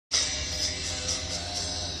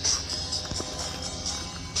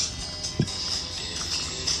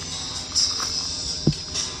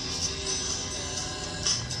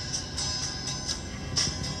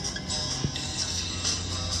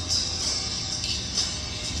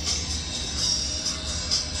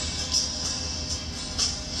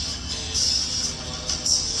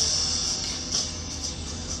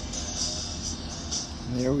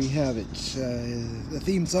there we have it. The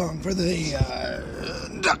theme song for the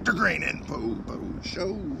Dr. Crane and Popo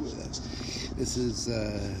show. This is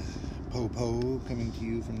Popo coming to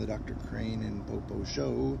you from the Dr. Crane and Popo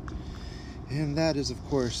show. And that is, of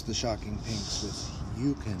course, the Shocking Pinks with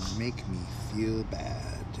You Can Make Me Feel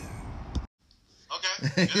Bad.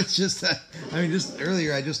 Okay. It's just that, just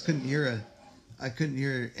earlier I just couldn't hear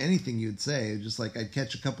anything you'd say. It was just like I'd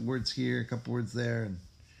catch a couple words here, a couple words there, and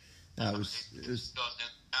it was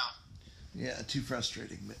yeah, too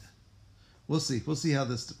frustrating. But we'll see how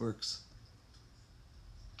this works.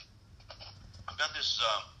 I've got this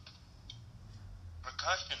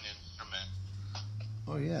percussion instrument.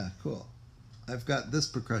 Oh yeah, cool. I've got this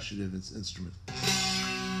percussion instrument.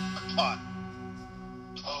 A pot.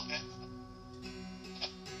 Okay.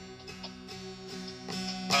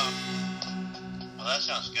 Well, that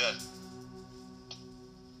sounds good.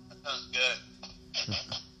 That sounds good.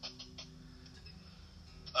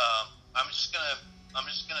 I'm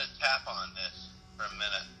just gonna tap on this for a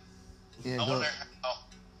minute. Yeah, I wonder how.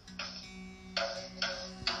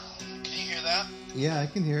 Can you hear that? Yeah, I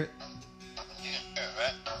can hear it. You can hear it,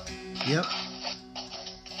 right? Yep.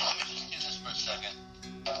 Let me just do this for a second.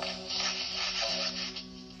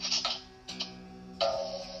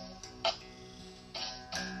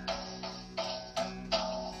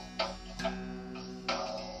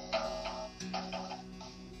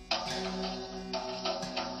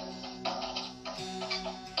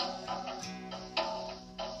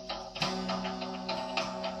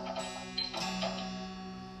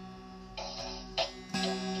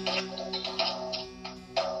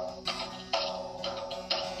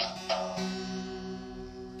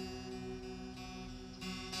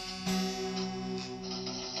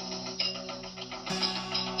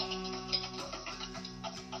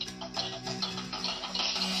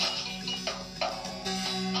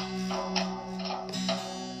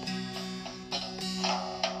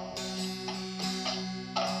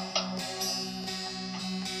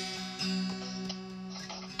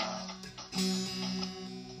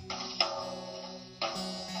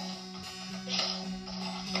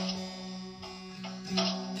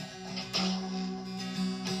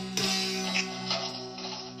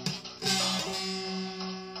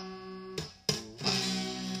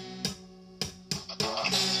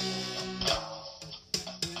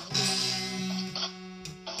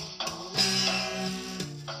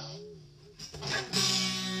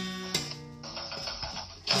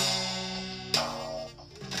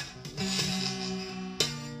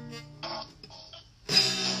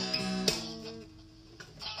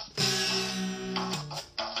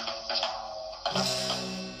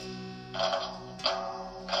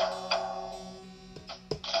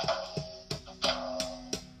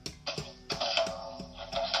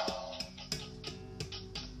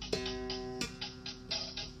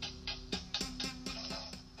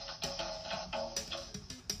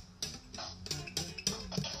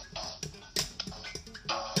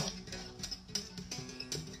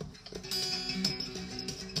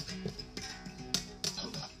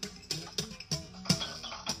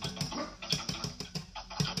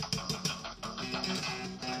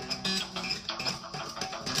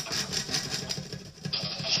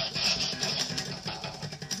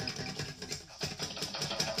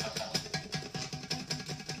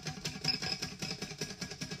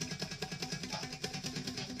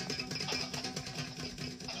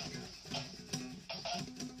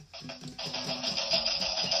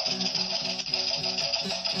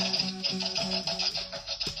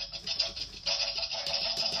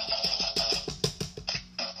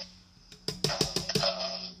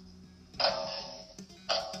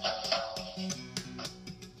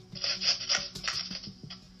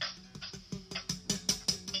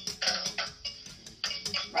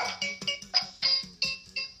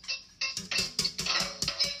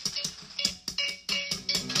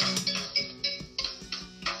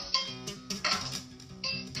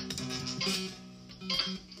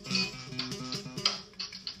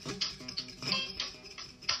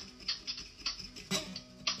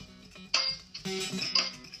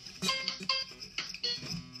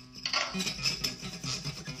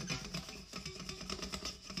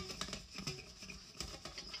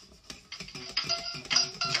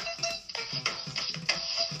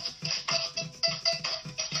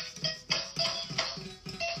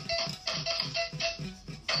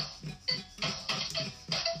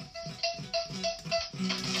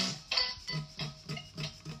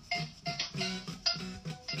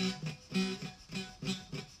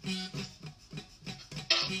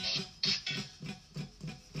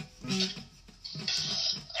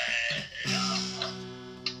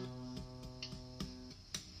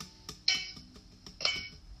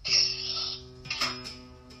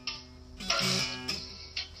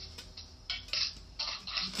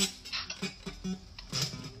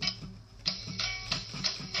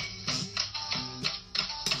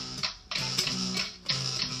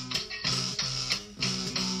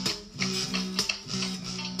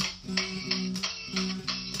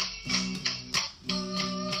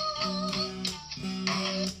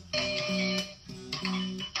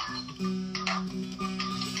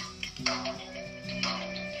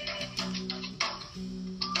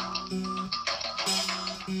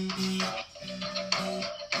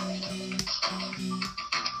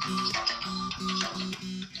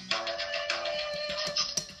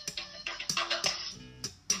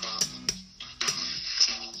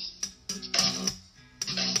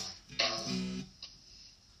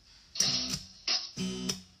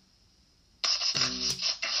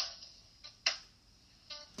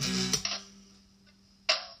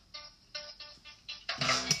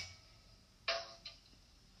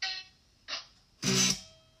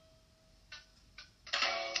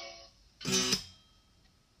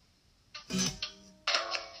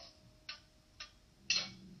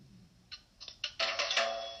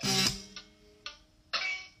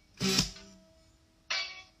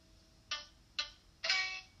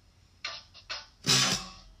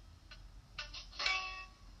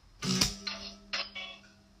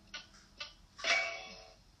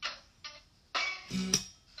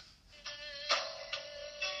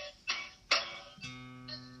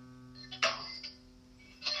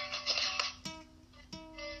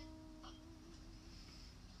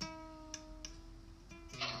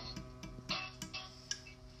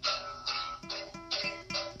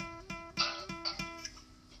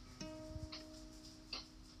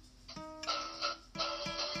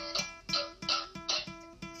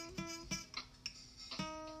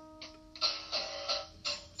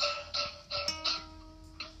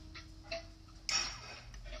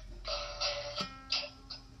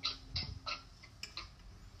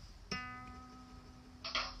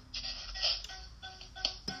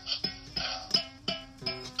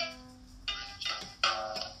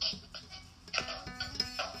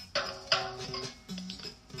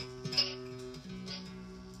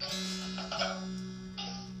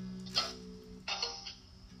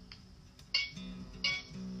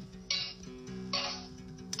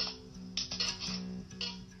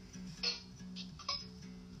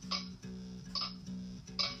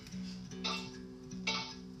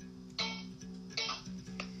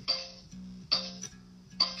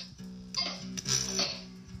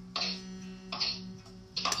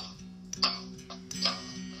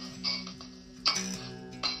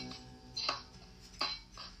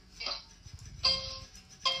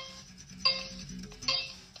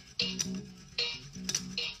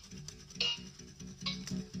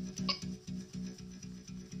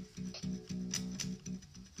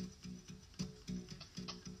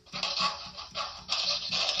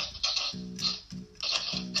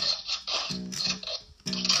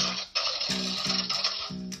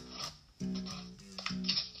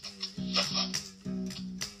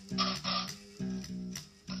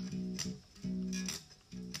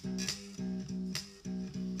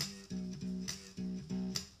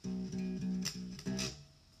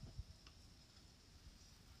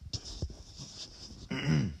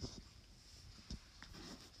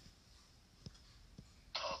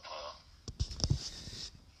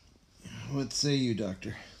 What say you,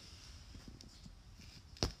 Doctor?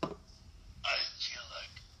 I feel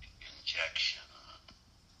like injection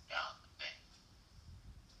down the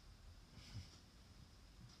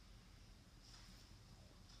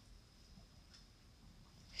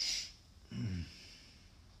vein.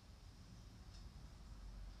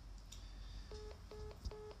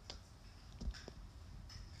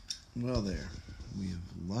 Well, there. We have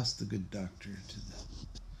lost the good doctor to the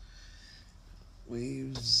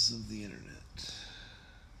waves of the internet.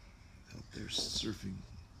 Out there surfing.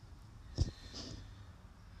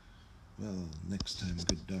 Well, next time,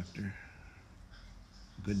 good doctor.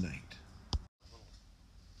 Good night.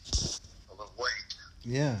 A little weight.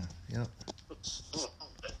 Yeah, yeah. That's good.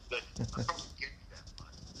 I don't get that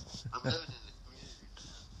much. I'm living in the community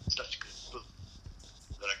with such good food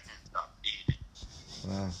that I can't stop eating.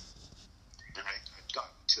 Wow. And I've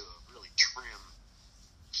gotten to a really trim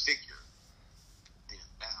figure. And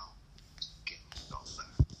now it's getting all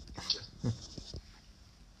that. It's just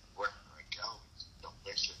wherever I go, it's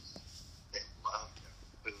delicious. They love their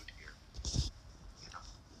food here. You know.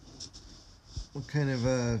 What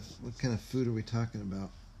kind of food are we talking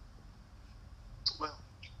about? Well,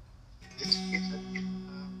 it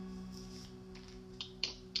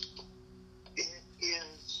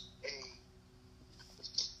is a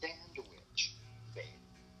sandwich based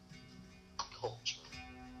culture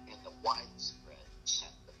in the widespread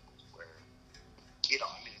sense where, you know,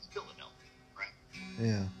 I mean, it's Philadelphia, right?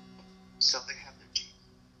 Yeah. So they have their cheese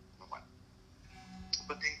and what,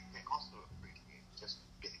 but they also appreciate just a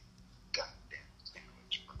big goddamn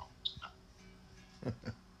sandwich for almost nothing.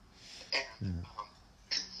 And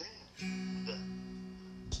and then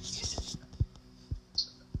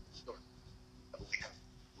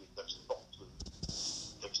there's soul food,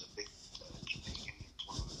 there's a big Jamaican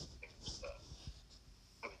influence, there's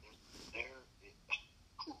I mean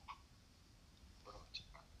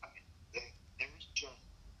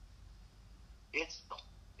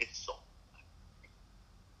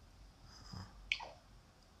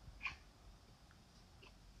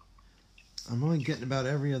I'm only getting about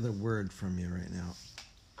every other word from you right now.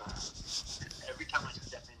 Every time I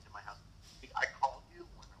step into my house, I called you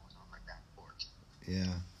when I was on my back porch.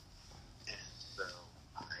 Yeah. And so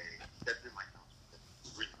I stepped in my house.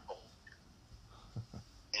 It's really cold.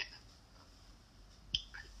 And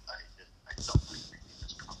I felt like making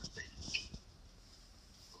this conversation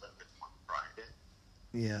a little bit more private.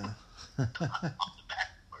 Yeah. On the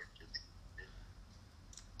back porch.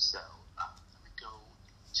 So I'm going to go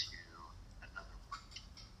into another room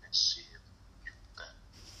and see if you can.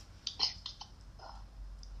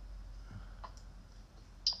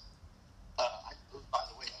 By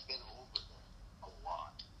the way, I've been over there a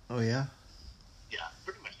lot. Oh, yeah? Yeah,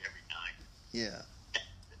 pretty much every night. Yeah.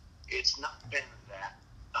 It's not been that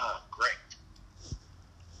great.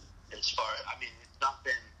 As far as, I mean,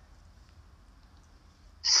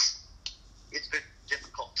 it's been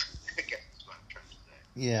difficult, I guess is what I'm trying to say.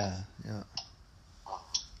 Yeah, yeah.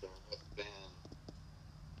 There have been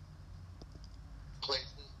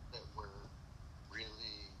places that were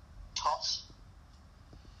really tough,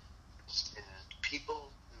 and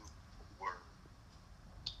people who were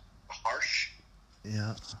harsh.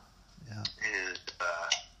 Yeah, yeah. And,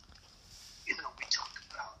 we talk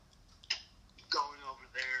about going over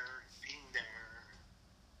there, being there,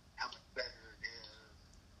 how much better it is.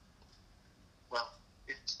 Well,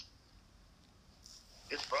 it's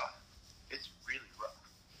rough. It's really rough.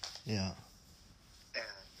 Yeah. And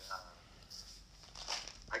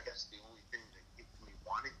I guess the only thing that keeps me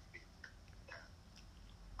wanting to be there is that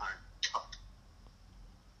I'm tough.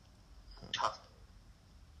 Tough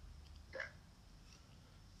there.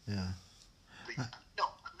 Yeah. No,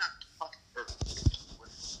 I'm not tough for what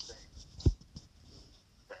I'm saying.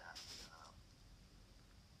 That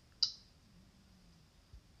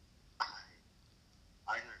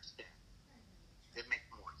I understand. It makes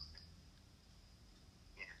more sense.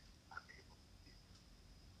 And I'm able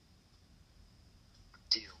to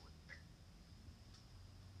deal with it.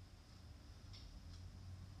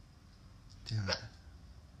 Yeah. But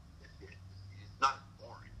it's not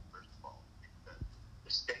boring, first of all. The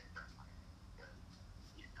stakes are high.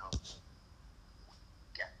 Because,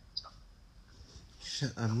 get something.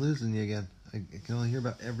 Shit, I'm losing you again. I can only hear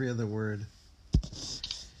about every other word.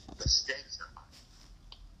 The stakes are high.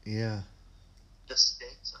 Yeah. The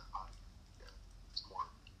stakes are high. It's more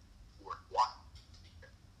worthwhile.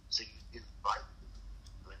 So you do fight,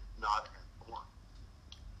 but not as boring.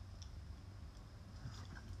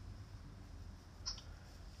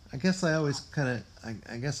 I guess I always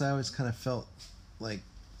kind of felt like,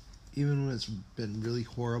 even when it's been really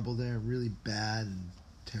horrible there, really bad and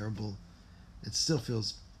terrible, it still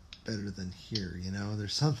feels better than here, you know?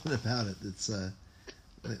 There's something about it that's,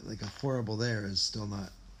 like a horrible there is still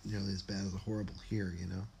not nearly as bad as a horrible here, you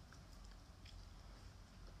know?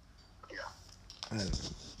 Yeah. I don't know.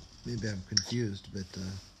 Maybe I'm confused, but,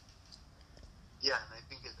 Yeah, and I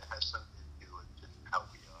think it has something to do with just how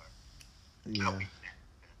we are. yeah. How we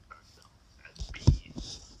manifest ourselves as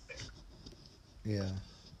beings there. Yeah.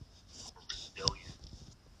 We're resilient.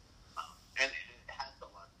 And it has a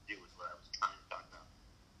lot to do with what I was trying to talk about.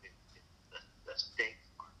 The stakes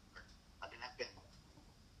aren't. I mean, I've been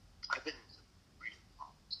in some really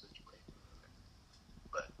awful situations,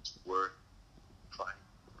 but it's worth fighting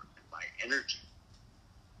for. And my energy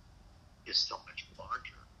is so much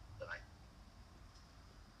larger that I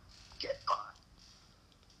get by.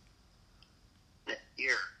 And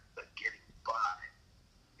here, the getting by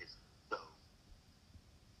is so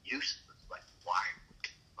useless. Like, why would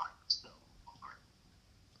you fight so hard?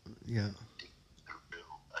 Yeah.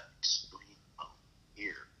 Through an extreme moment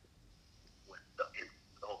here when the end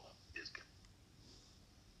result is going to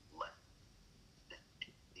less than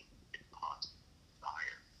anything impossible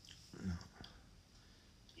desire. And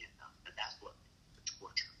that's what makes the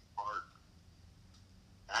torture hard.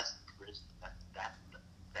 That's the prison. That's the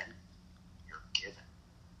sentence you're given.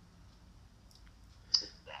 Is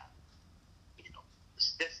that, the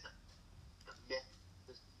system, the myth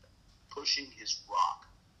system, pushing his rock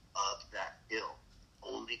up that hill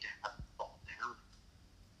only to have it fall down.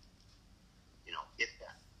 If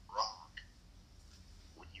that rock,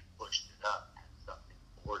 when you pushed it up, had something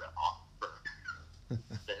more to offer than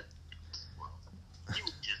this world, you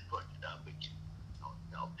would just push it up and it fell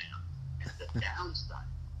down. And the downside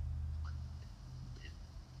is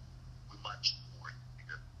much more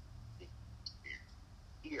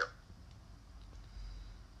here.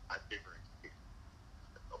 I've never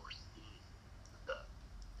experienced or seen the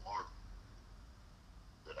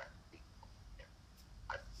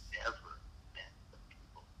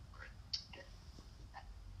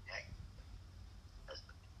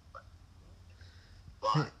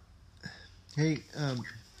Hey,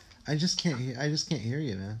 I just can't hear. I just can't hear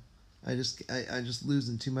you, man. I just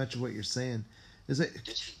losing too much of what you're saying. Is it?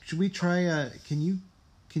 Should we try? Can you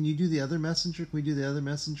do the other messenger? Can we do the other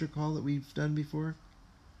messenger call that we've done before?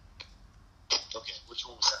 Okay, which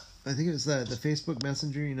one was that? I think it was the Facebook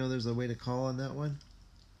Messenger. You know, there's a way to call on that one.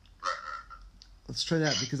 Right. Let's try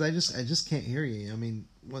that because I just can't hear you. I mean,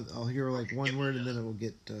 I'll hear like one word and then it will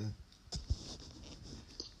get.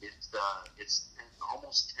 It's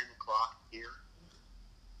almost 10 o'clock here.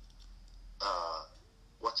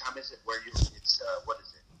 What time is it? Where you? It's what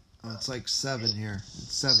is it? Oh, it's like 7 here.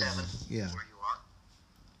 It's 7. Yeah. Where you are.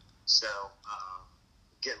 So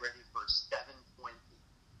get ready for 7:20.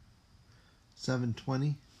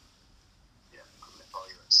 7:20. Yeah, I'm gonna call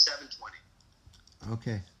you at 7:20.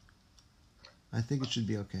 Okay. I think it should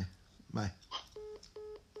be okay. Bye.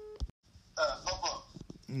 Bobo,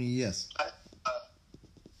 Yes.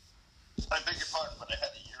 I beg your pardon, but I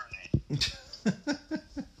had to urinate.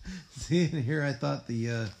 See, in here I thought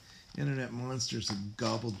the internet monsters had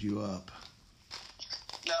gobbled you up.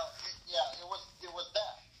 No, it was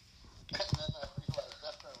that. And then I realized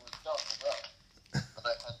after I was done with that, but I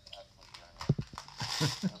had to actually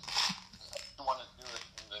urinate. I wanted to do it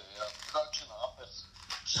in the production office,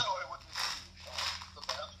 so I went to the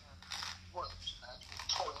bathroom where there's an actual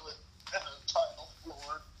toilet and a tile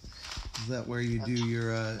floor. Is that where you do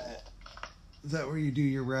your? Is that where you do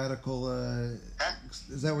your radical?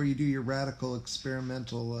 Is that where you do your radical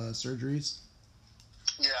experimental surgeries?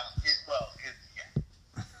 Yeah.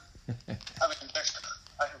 Yeah. I mean,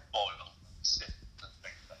 I have boiled, sit, and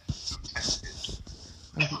things like that. Sometimes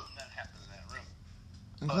that happens in that room.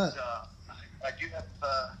 I'm But glad. I do have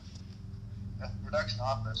a production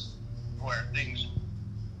office where things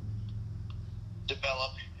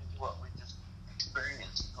develop into what we just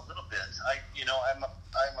experienced a little bit.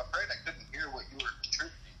 I'm afraid I couldn't hear what you were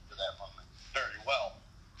contributing to that moment very well.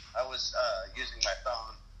 I was using my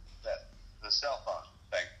phone, the cell phone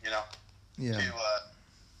thing, Yeah. to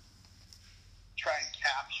try and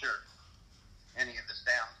capture any of the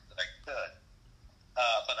sounds that I could.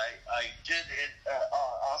 But I did it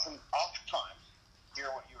oftentimes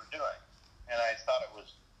hear what you were doing, and I thought it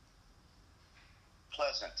was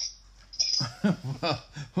pleasant. Well,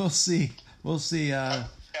 we'll see. We'll see.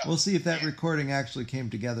 We'll see if that recording actually came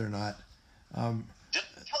together or not. Did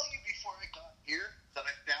I tell you before I got here that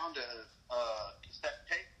I found a cassette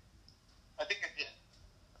tape? I think I did.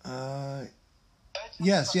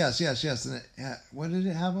 Yes. And what did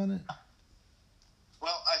it have on it?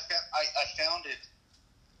 Well, I found it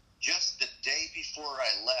just the day before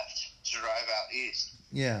I left to drive out east.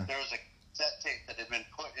 Yeah. There was a cassette tape that had been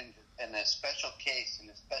put in a special case, in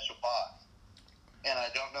a special box. And I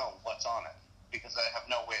don't know what's on it because I have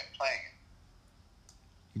no way of playing it.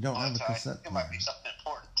 You don't have a But cassette it might player. be something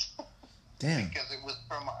important. Damn. Because it was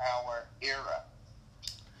from our era.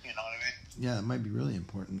 You know what I mean? Yeah, it might be really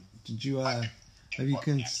important. Did you have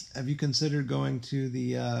you considered going to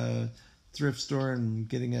the thrift store and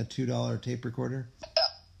getting a $2 tape recorder?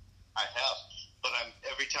 I have. But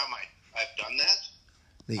every time I've done that,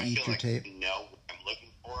 They I eat feel your like tape? they know what I'm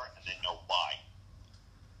looking for and they know why.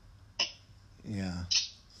 Yeah.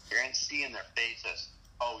 You're going to see in their faces,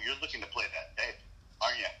 oh, you're looking to play that tape,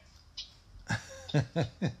 aren't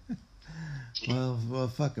you? Well,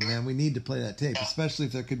 fuck it, man. We need to play that tape, especially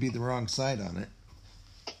if there could be the wrong side on it.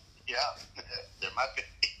 Yeah, there might be.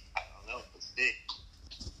 I don't know. Let's see.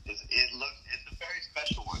 It's a very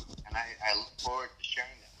special one, and I look forward to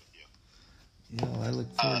sharing that with you. Yeah, well, I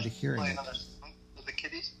look forward to hearing play it. another song with the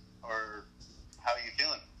kiddies, or how are you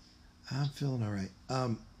feeling? I'm feeling all right.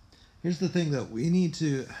 Here's the thing, though. We need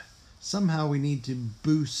to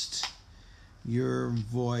boost your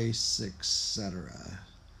voice, etc.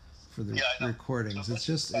 for the recordings. So It's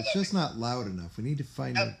just not loud enough. We need to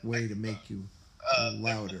find a way to make you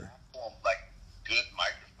louder. Like good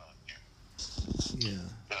microphone here. Yeah.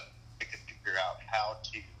 I can figure out how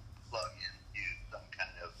to plug into some kind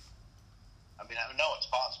of. I mean, I know it's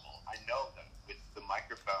possible. I know that with the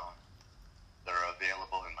microphones that are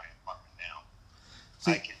available in my apartment now,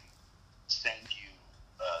 See, I can send you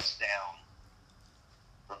sound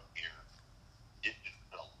from here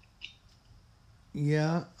digitally.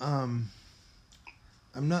 Yeah.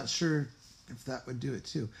 I'm not sure if that would do it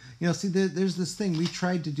too. See, there's this thing we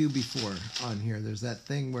tried to do before on here. There's that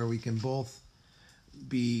thing where we can both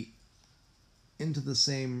be into the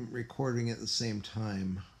same recording at the same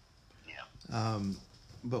time. Yeah.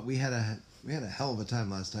 But we had a hell of a time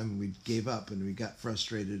last time, and we gave up and we got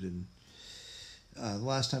frustrated. And the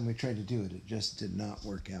last time we tried to do it, it just did not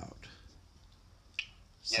work out.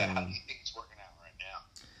 So, Yeah. How do you think it's working out right now?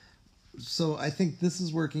 So I think this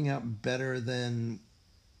is working out better than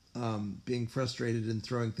being frustrated and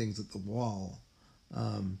throwing things at the wall.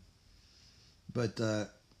 But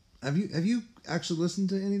have you actually listened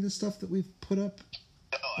to any of the stuff that we've put up?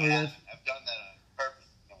 No, I haven't. I've done that on purpose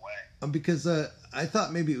in a way. Because I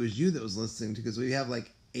thought maybe it was you that was listening to, because we have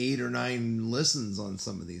like 8 or 9 listens on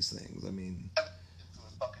some of these things. I mean, I haven't listened to a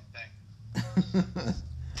fucking thing. I'm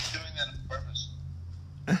doing that on purpose.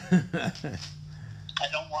 I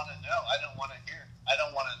don't want to know. I don't want to hear. I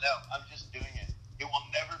don't want to know. I'm just doing it. It will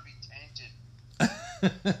never be tainted.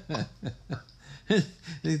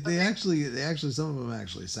 they actually some of them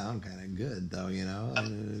actually sound kind of good, though, in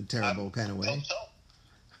a terrible kind of way.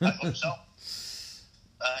 I hope so.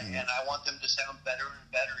 And I want them to sound better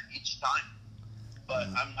and better each time. But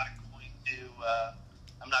I'm not going to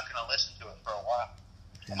listen to it for a while.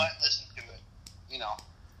 Yeah. I might listen to it,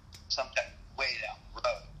 sometime way down the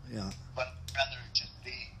road. Yeah. But I'd rather it just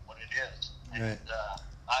be what it is. And Right.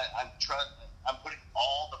 I'm putting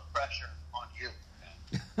all the pressure on you.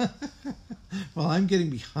 Well, I'm getting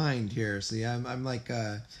behind here. See, I'm like,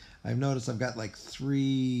 I've noticed I've got like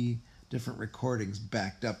 3 different recordings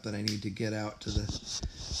backed up that I need to get out to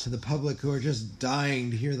the public, who are just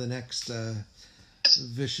dying to hear the next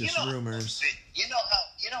vicious rumors. You know how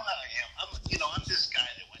I am. I'm this guy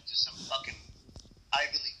that went to some fucking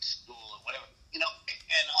Ivy League school or whatever. And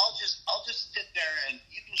I'll just sit there and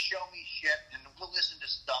you can show me shit and we'll listen to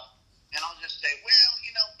stuff and I'll just say, well,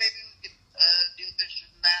 maybe we could do this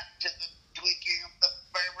and that to the tweaking of the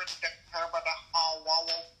favorite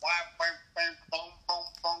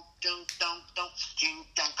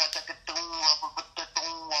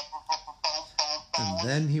And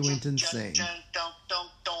then he went insane.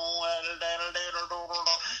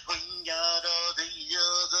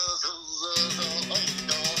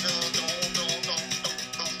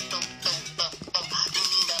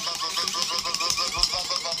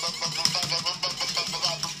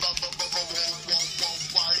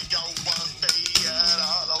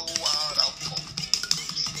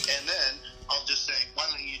 And then I'll just say, why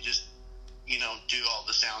don't you just, do all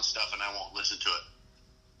the sound stuff and I won't listen to it.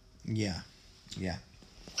 Yeah.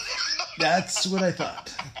 That's what I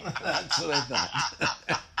thought.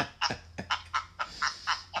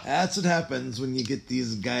 That's what happens when you get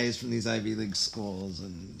these guys from these Ivy League schools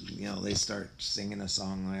and, they start singing a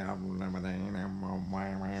song like,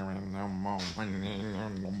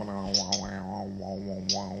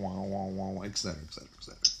 etc., etc.,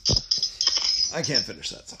 etc. I can't finish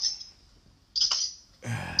that song.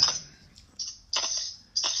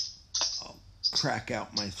 I'll crack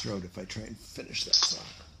out my throat if I try and finish that song.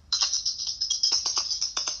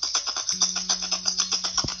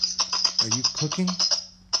 Are you cooking?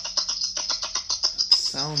 It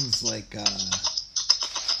sounds like a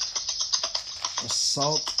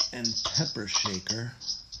salt and pepper shaker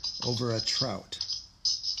over a trout.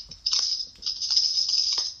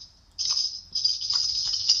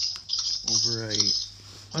 Over a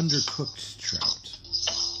undercooked trout.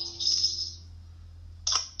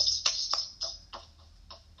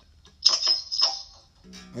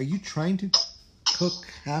 Are you trying to cook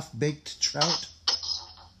half-baked trout?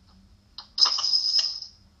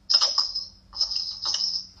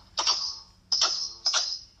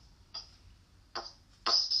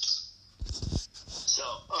 So,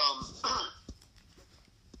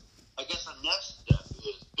 I guess the next step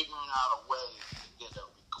is figuring out a way to get a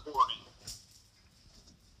recording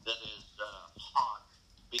that is hot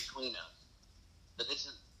between us, that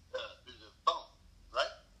isn't through the phone,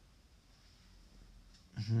 right?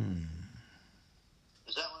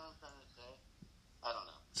 Is that what I'm trying to say? I don't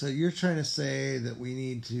know. So you're trying to say that we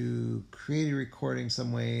need to create a recording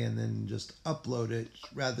some way and then just upload it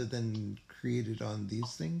rather than create it on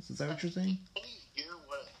these things? Is that what you're saying? Can you hear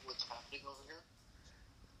what's happening over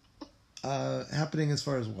here? Happening as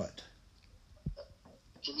far as what?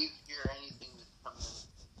 Can you hear anything that's coming in?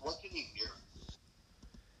 What can you hear?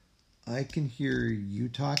 I can hear you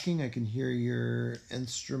talking. I can hear your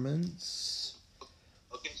instruments.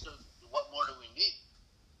 Okay, so what more do we need?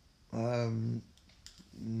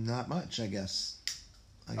 Not much, I guess.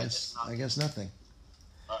 I guess nothing.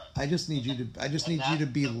 All right. I just need you to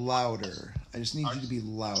be louder. I just need you to be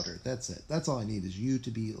louder. That's it. That's all I need is you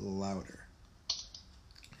to be louder.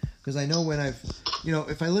 Because I know when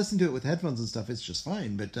if I listen to it with headphones and stuff, it's just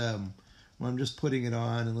fine. But when I'm just putting it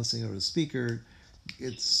on and listening over the speaker,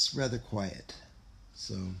 it's rather quiet.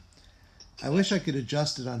 So I wish I could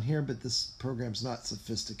adjust it on here, but this program's not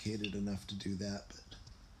sophisticated enough to do that. But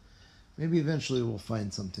maybe eventually we'll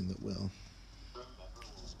find something that will. Do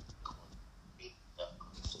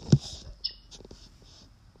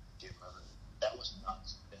you remember? That was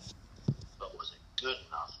nuts.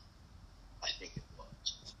 I think it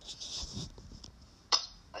was.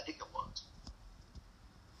 I think it was.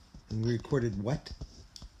 And we recorded what?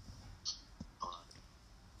 Uh,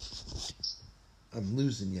 I'm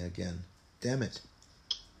losing you again. Damn it.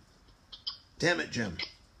 Damn it, Jim.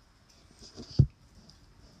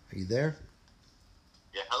 Are you there?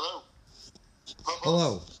 yeah, hello.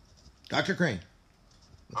 Hello. Dr. Crane.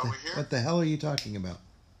 Are we here? What the hell are you talking about?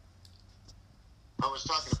 I was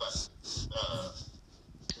talking about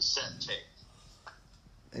cassette tape.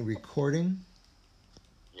 A recording?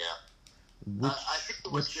 Yeah. Which, I think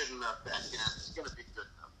it was good enough back then. It's going to be good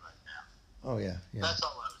enough right now. Oh, yeah, yeah. That's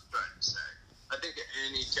all I was trying to say. I think that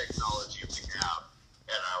any technology we have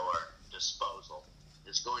at our disposal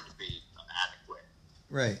is going to be adequate.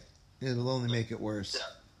 Right. It'll only make it worse.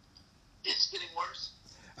 Yeah. It's getting worse.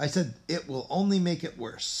 I said it will only make it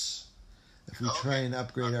worse if we try and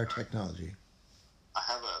upgrade our technology. I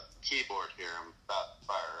have a keyboard here. I'm about to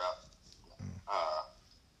fire up.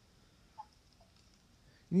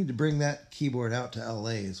 You need to bring that keyboard out to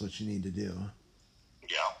LA is what you need to do.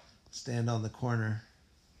 Yeah. Stand on the corner,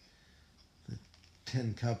 the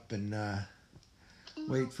tin cup, and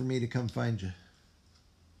wait for me to come find you.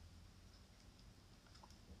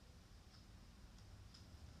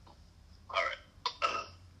 All right.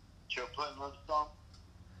 Should I play another song?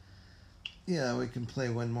 Yeah, we can play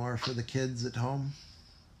one more for the kids at home.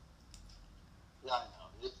 Yeah, I know.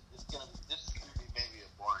 This is gonna be maybe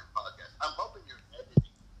a boring podcast. I'm hoping you're editing.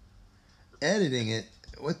 Editing it?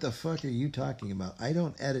 What the fuck are you talking about? I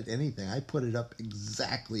don't edit anything. I put it up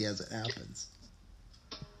exactly as it happens.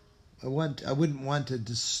 I wouldn't want to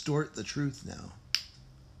distort the truth now.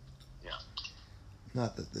 Yeah.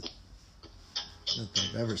 Not that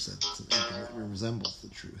I've ever said something that resembles the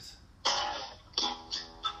truth.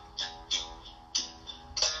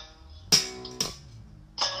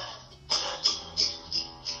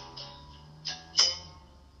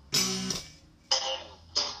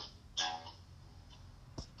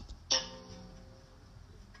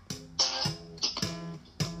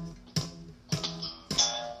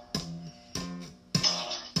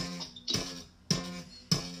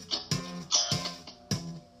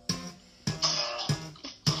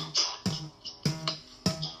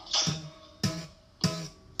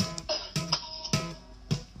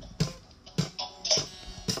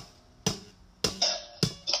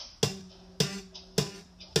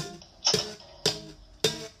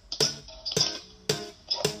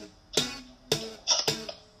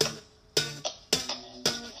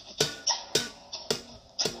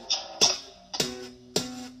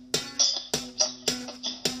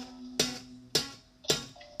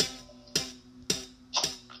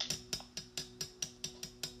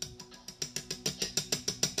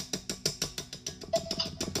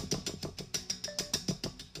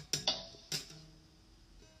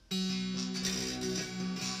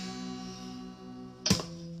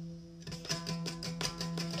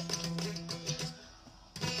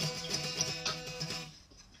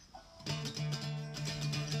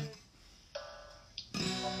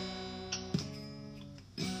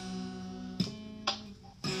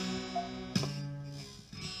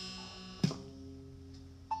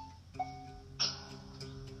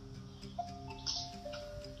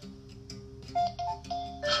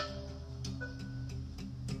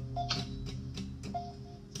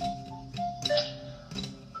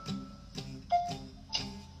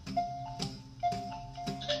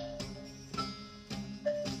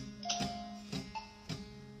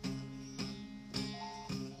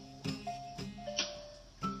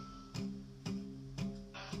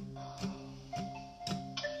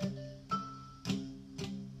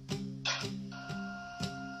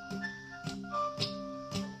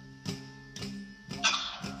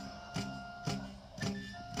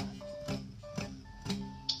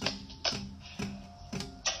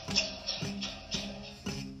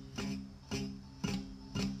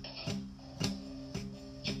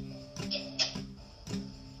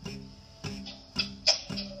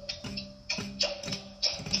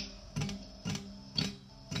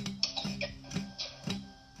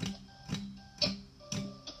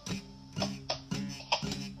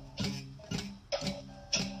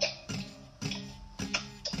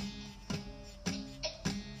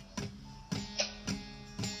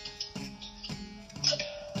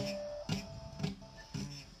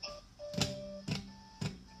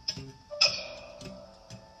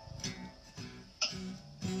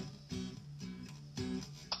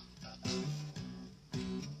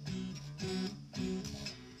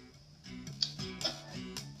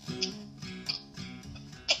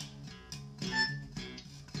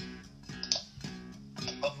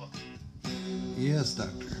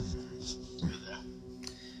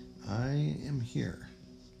 I am here.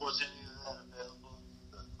 Was any of that available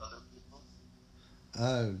to other people?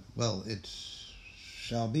 Well, it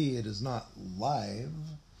shall be. It is not live.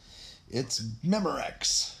 It's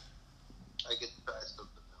Memorex. I get to try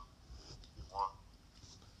something else if you want.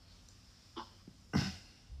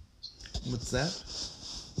 What's that?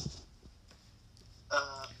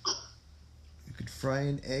 You could fry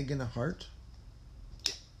an egg in a heart?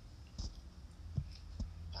 Yeah.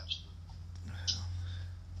 Absolutely.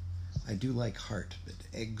 I do like heart, but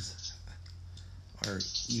eggs are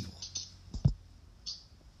evil.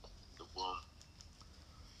 The one.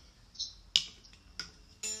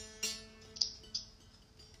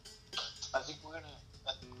 I think we're gonna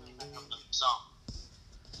have another song.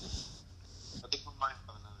 I think we might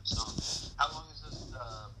have another song. How long has this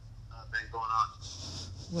been going on?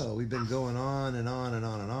 Well, we've been going on and on and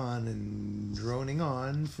on and on and droning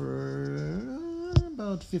on for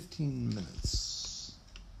about 15 minutes.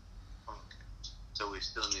 Okay. So we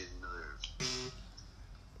still need another.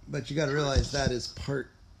 But you got to realize that is part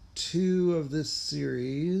 2 of this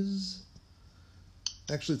series.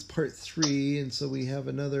 Actually, it's part 3, and so we have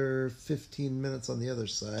another 15 minutes on the other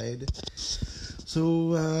side.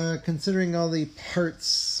 So, considering all the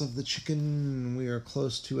parts of the chicken, we are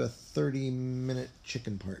close to a 30-minute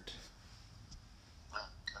chicken part. Oh,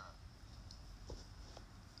 God.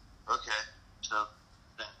 Okay. So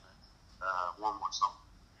then, one more song.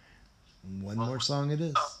 One more song it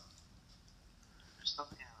is. Oh. There's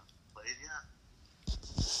something I haven't played yet.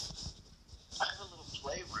 I have a little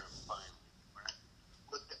playroom finally, right?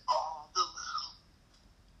 With all the little.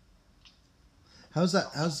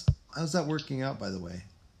 How's that working out, by the way?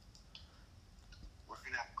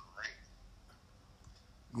 Working out great.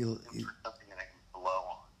 You For something that I can blow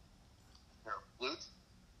on. Is there a flute?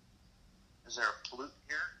 Is there a flute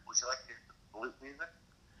here? Would you like to hear the flute music?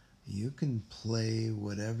 you can play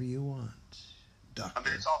whatever you want, Doctor. I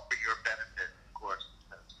mean, it's all for your benefit, of course.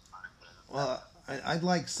 That's fine. Well, I'd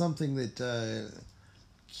like something that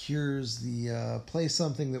cures the play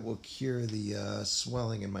something that will cure the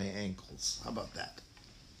swelling in my ankles. How about that?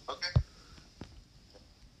 Okay.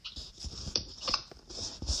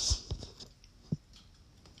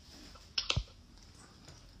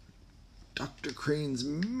 Dr. Crane's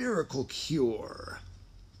Miracle Cure.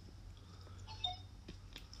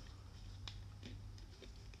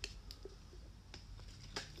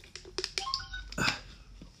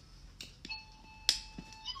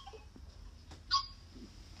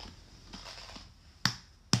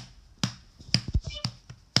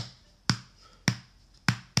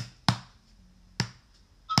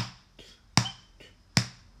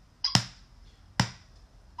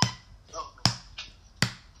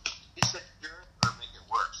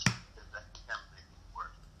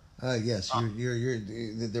 Yes, you're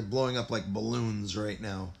they're blowing up like balloons right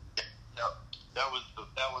now. No, that was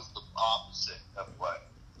the opposite of what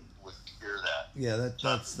would cure that. Yeah,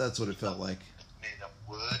 that's what it felt like. Made of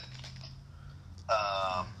wood.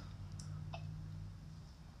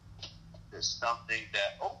 There's something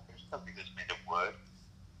there's something that's made of wood.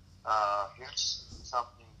 Here's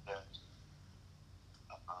something that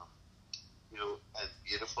as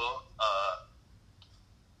beautiful.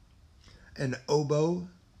 An oboe.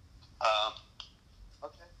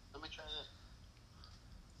 Okay, let me try this.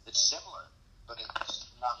 It's similar, but it's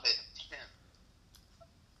not made of tin.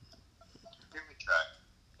 Here we try.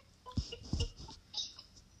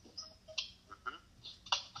 Mm-hmm.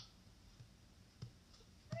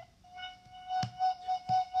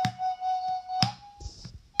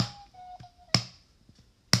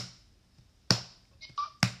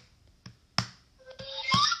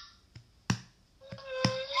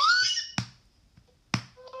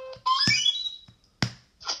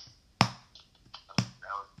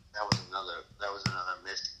 That was another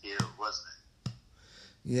missed cue, wasn't it?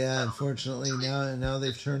 Yeah, unfortunately now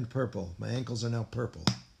they've turned purple. My ankles are now purple.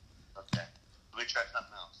 Okay. Let me try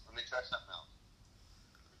something else.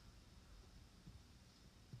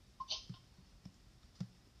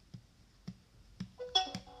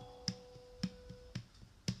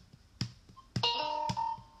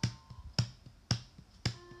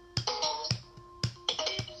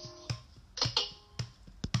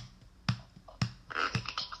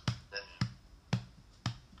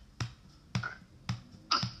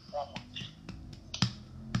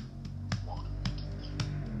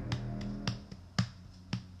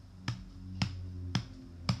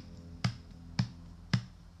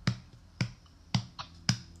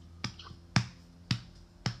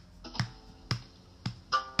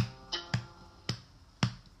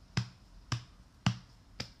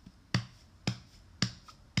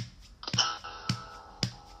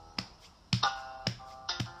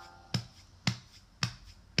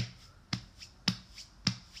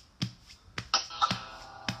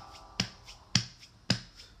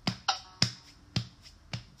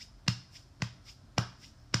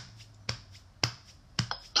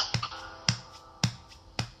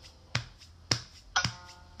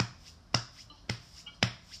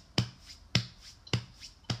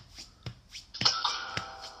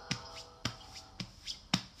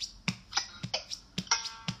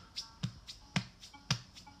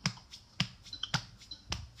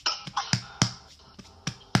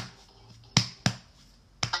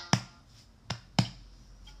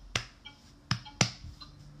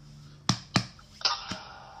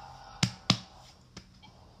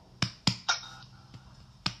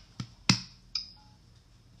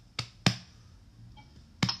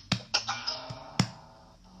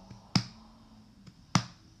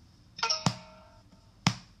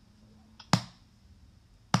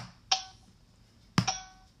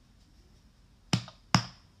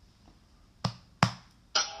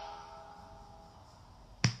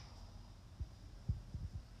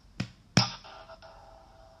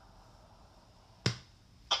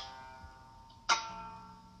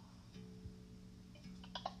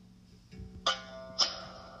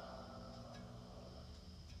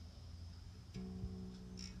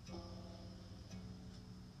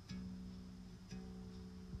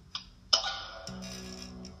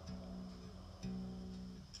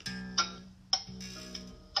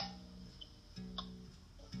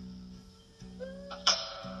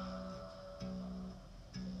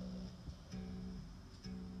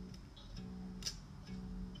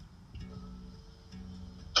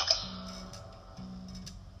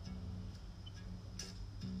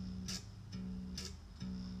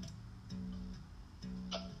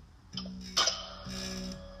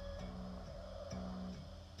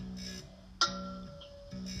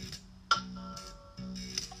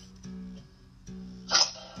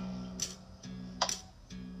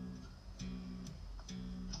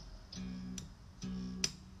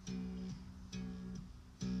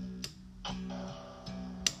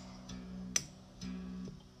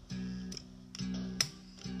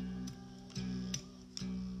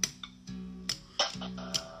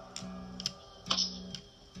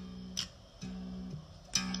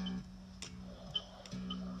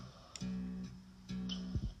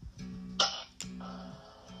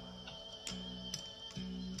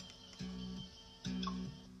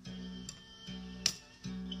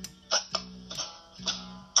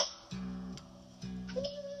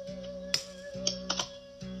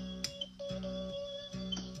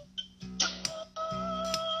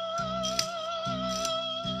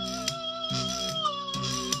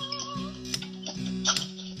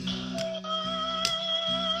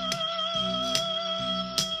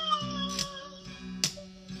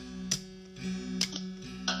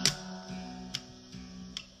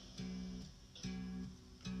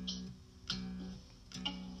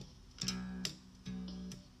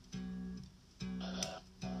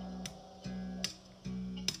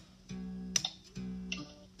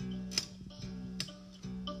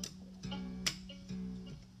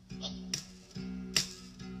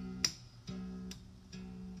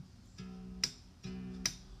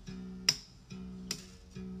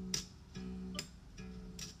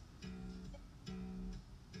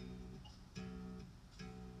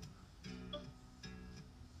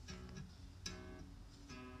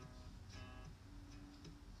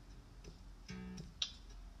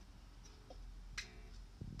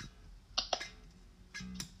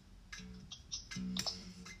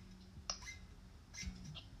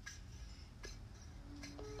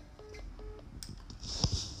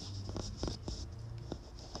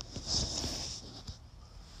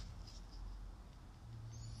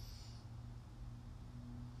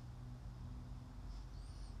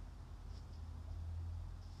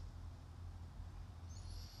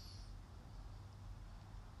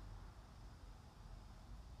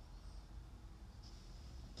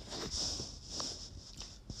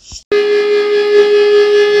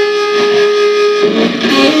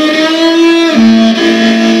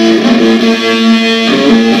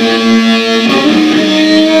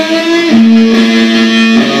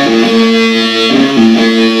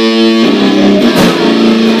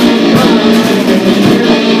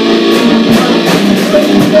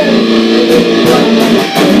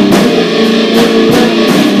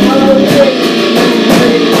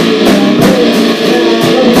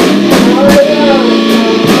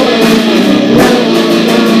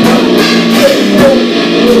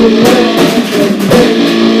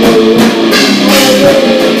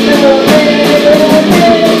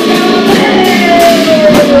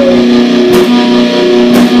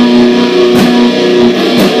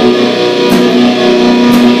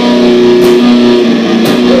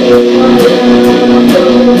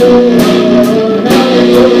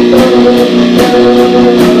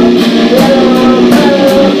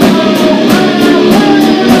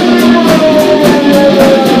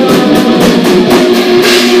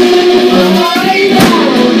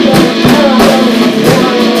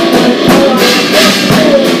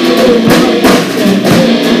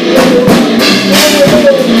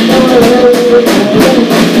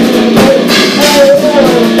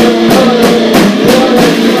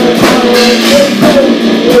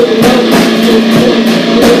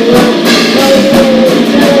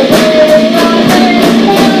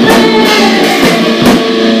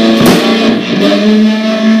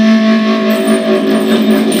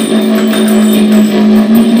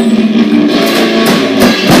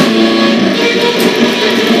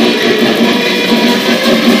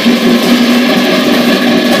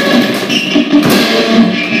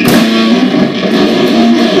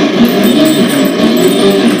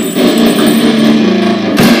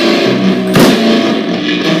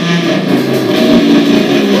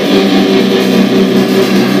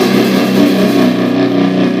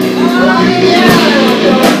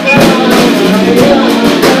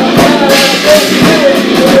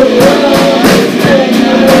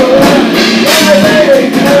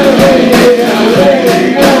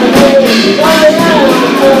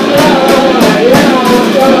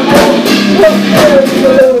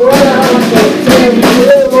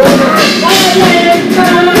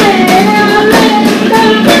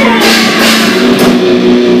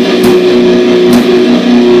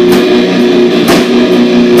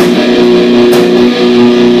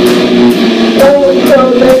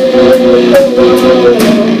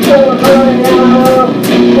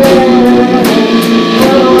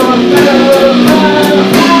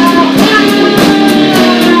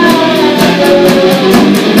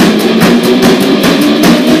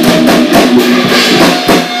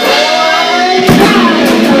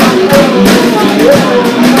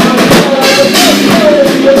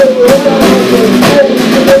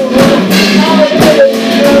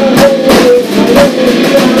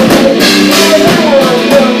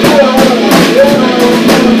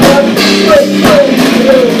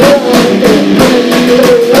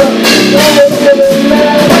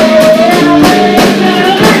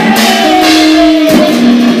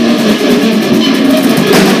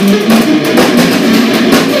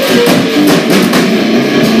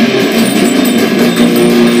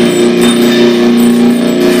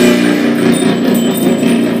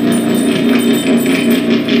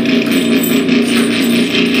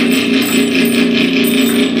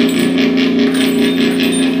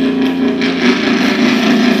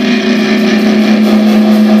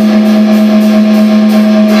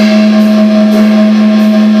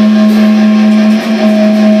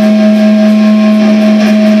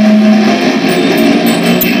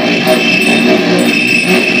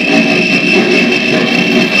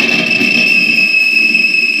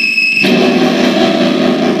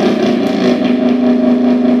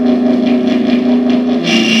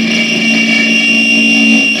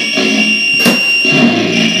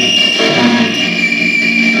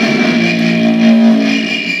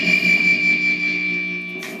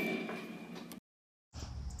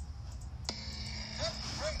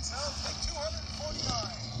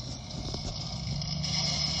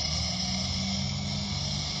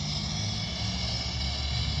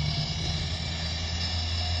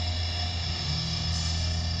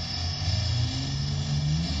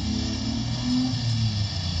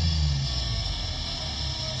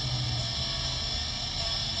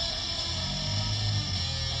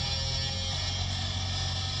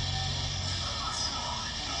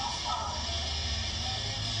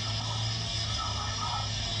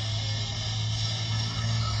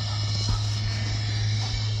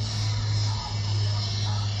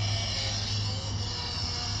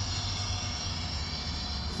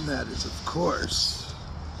 And that is, of course,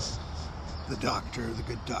 the doctor, the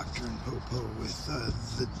good doctor in Popo with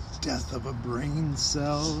the death of a brain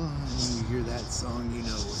cell. And when you hear that song, you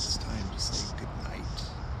know it's time to say goodnight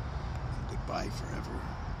and goodbye forever.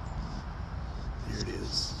 Here it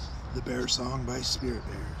is, the Bear Song by Spirit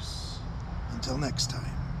Bears. Until next time.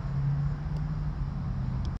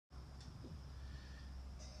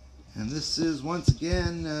 And this is once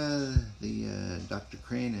again the Dr.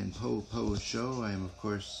 Crane and Popo show. I am, of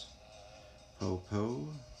course, Popo,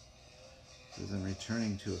 because I'm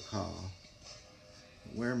returning to a call.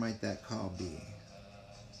 Where might that call be?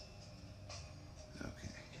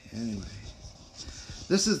 Okay, anyway.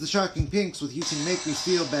 This is the Shocking Pinks with You Can Make Me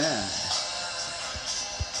Feel Bad.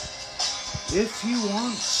 If you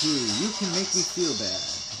want to, you can make me feel bad.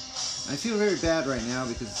 I feel very bad right now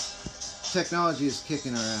because technology is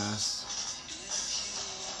kicking our ass.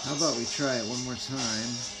 How about we try it one more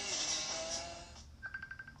time?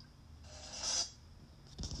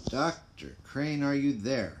 Dr. Crane, are you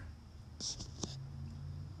there?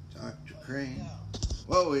 Dr. Crane?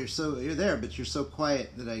 Whoa, you're there, but you're so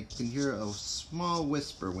quiet that I can hear a small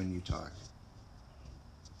whisper when you talk.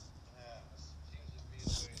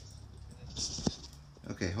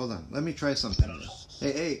 Okay, hold on. Let me try something.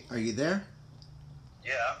 Hey, are you there?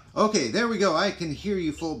 Yeah. Okay, there we go. I can hear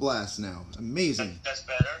you full blast now. Amazing. That's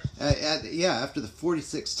better. Yeah, after the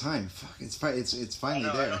 46th time. Fuck, it's finally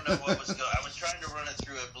there. I don't know what was going on. I was trying to run it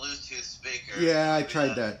through a Bluetooth speaker. Yeah, I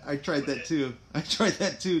tried that. I tried that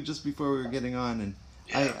too. Just before we were getting on, and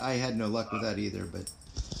yeah. I had no luck with that either, but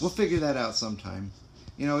we'll figure that out sometime.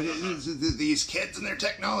 You know, these kids and their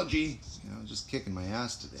technology, you know, just kicking my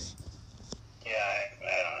ass today. Yeah,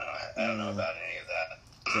 I don't know about any of that.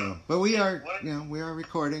 So, but we are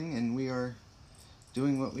recording and we are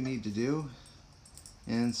doing what we need to do.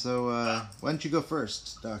 And so, why don't you go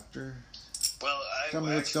first, Doctor? Well, Tell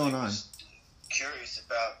me what's going on. Was curious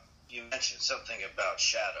about, you mentioned something about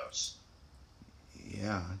shadows.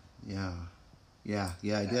 Yeah,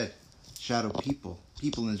 I did. Shadow people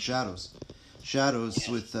in shadows. Shadows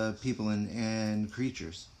with people and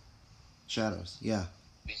creatures. Shadows, yeah.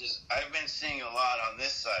 Because I've been seeing a lot on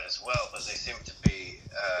this side as well, but they seem to be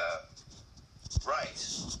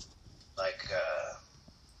right. Like,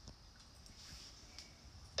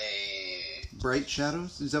 bright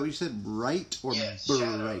shadows? Is that what you said? Bright or yes, bright?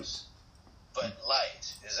 Shadows, but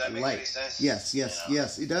light. Does that make any sense? Yes,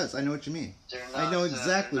 yes, it does. I know what you mean. Not, I know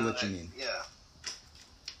exactly what you mean. Yeah.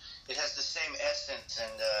 It has the same essence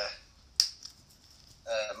and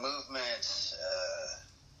movements,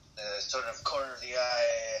 sort of corner of the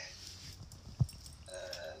eye,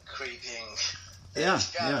 creeping. Yeah.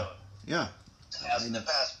 As in the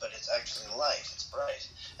past, but it's actually light. It's bright,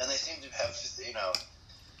 and they seem to have,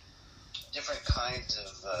 different kinds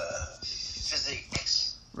of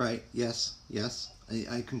physics. Right. Yes.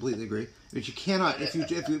 I completely agree. But you cannot,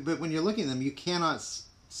 but when you're looking at them, you cannot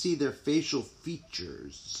see their facial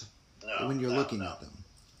features when you're looking at them.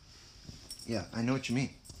 Yeah, I know what you mean.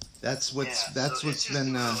 That's what's been.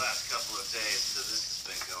 The last couple of days that this has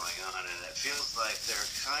been going on, and it feels like they're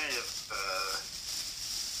kind of.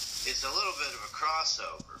 It's a little bit of a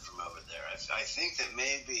crossover from over there. I think that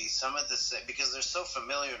maybe some of the same, because they're so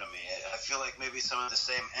familiar to me. I feel like maybe some of the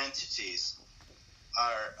same entities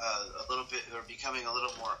are are becoming a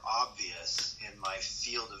little more obvious in my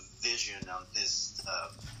field of vision on this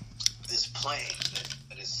this plane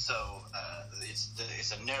that is so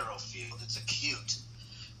it's a narrow field. It's acute.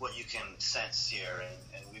 What you can sense here,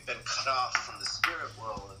 and we've been cut off from the spirit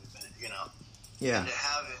world, and we've been, and to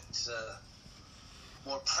have it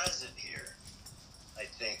more present here, I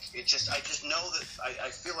think I just know that I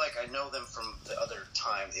feel like I know them from the other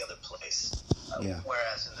time, the other place.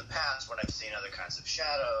 Whereas in the past, when I've seen other kinds of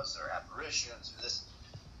shadows or apparitions,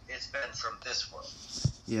 it's been from this world.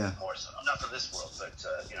 Yeah. More so, not from this world, but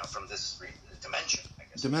from this dimension, I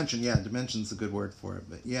guess. Dimension's a good word for it.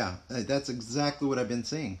 But yeah, that's exactly what I've been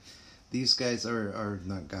seeing. These guys are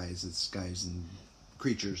not guys; it's guys and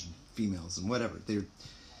creatures, and females, and whatever.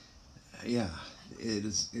 It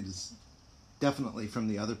is definitely from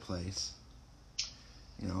the other place.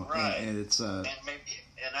 Right. And it's and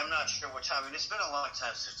I'm not sure what time. It's been a long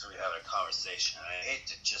time since we had a conversation. I hate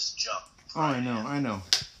to just jump. Oh, I know.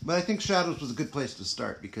 But I think Shadows was a good place to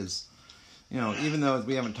start because, even though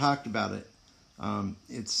we haven't talked about it,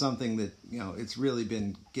 it's something that, it's really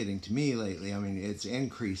been getting to me lately. I mean, it's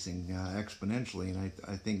increasing exponentially, and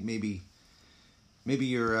I think maybe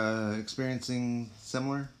you're experiencing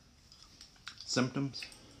similar symptoms.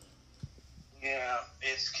 Yeah,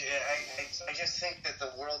 I just think that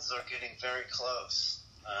the worlds are getting very close,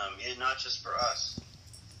 not just for us.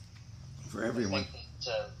 For everyone. I think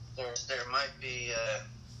that, there might be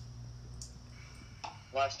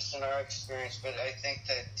not just in our experience, but I think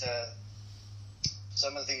that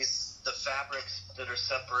some of the fabrics that are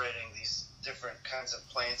separating these different kinds of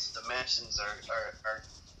planes, dimensions are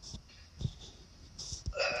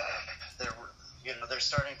they're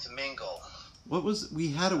starting to mingle.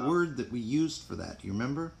 We had a word that we used for that. Do you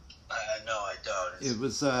remember? No, I don't.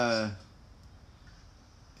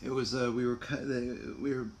 We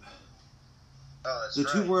were Oh, that's the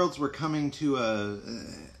right. two worlds were coming to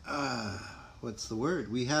what's the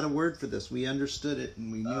word? We had a word for this. We understood it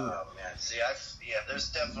and we knew. Oh man, see, there's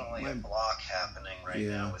definitely a block happening right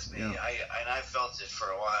now with me. Yeah. I felt it for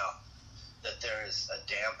a while, that there is a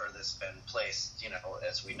damper that's been placed,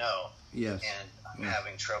 as we know. Yes. And I'm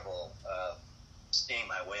having trouble seeing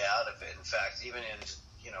my way out of it. In fact, even in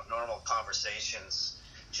normal conversations,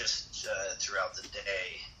 just throughout the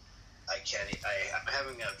day, I can't.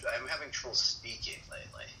 I'm having trouble speaking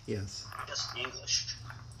lately. Yes. Just English.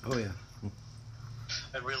 Oh yeah.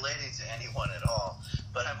 And relating to anyone at all,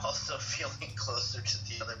 but I'm also feeling closer to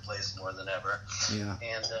the other place more than ever. Yeah.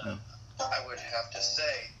 And I would have to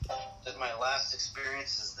say that my last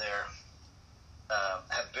experiences there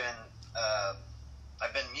have been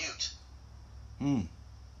I've been mute.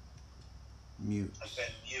 Mute. I've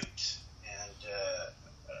been mute, and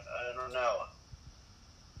I don't know.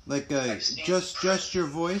 Like just your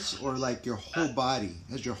voice, or like your whole body?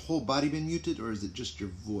 Has your whole body been muted, or is it just your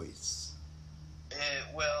voice?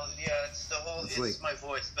 Well, yeah, it's the whole. It's my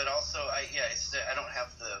voice, but also I don't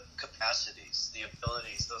have the capacities, the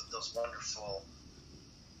abilities, those wonderful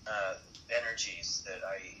energies that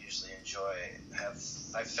I usually enjoy.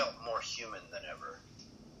 I felt more human than ever.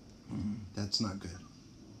 That's not good.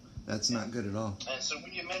 That's not good at all. And so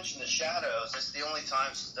when you mention the shadows, it's the only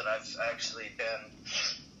times that I've actually been.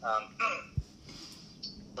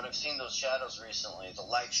 When I've seen those shadows recently, the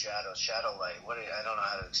light shadows, shadow light. I don't know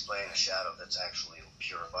how to explain a shadow that's actually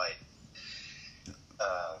pure light.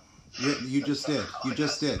 You just did. You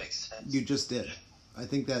just did. You just did. I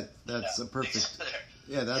think that's a perfect.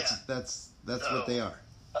 Yeah, that's what they are.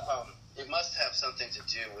 It must have something to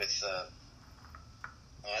do with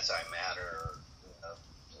antimatter or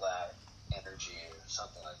black energy or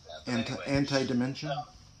something like that. But Anti-dimension.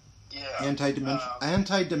 Yeah.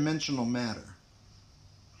 Anti-dimensional matter.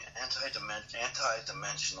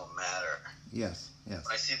 Anti-dimensional matter. Yes.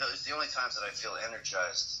 I see those. It's the only times that I feel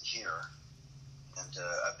energized here, and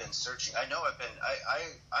I've been searching. I know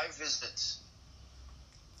I visit.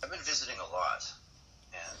 I've been visiting a lot,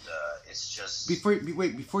 and it's just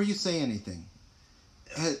before you say anything.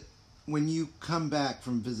 Yeah. When you come back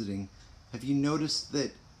from visiting, have you noticed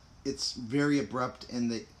that it's very abrupt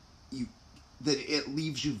and that it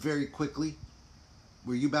leaves you very quickly?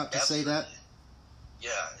 Were you about to say that?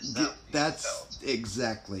 Yeah, that's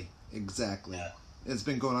exactly. Yeah. It's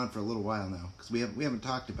been going on for a little while now because we haven't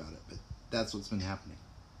talked about it, but that's what's been happening.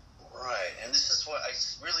 Right, and this is what I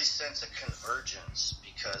really sense a convergence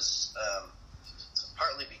because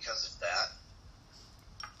partly because of that,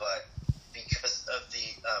 but because of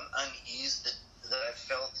the unease that I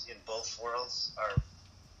felt in both worlds.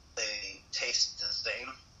 They taste the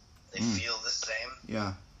same, they feel the same.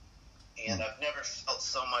 Yeah. And I've never felt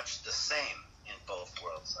so much the same in both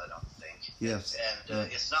worlds, I don't think. Yes.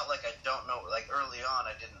 And it's not like I don't know, like early on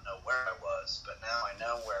I didn't know where I was, but now I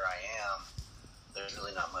know where I am. There's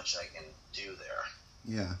really not much I can do there.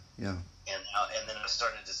 Yeah. And then I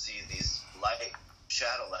started to see these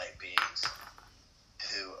shadow light beings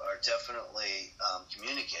who are definitely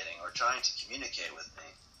communicating or trying to communicate with me.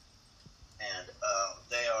 And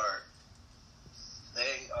they are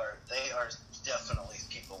definitely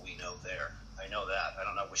people we know there. I know that. I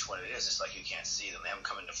don't know which one it is. It's like you can't see them. They haven't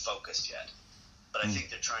come into focus yet. But I think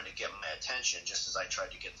they're trying to get my attention, just as I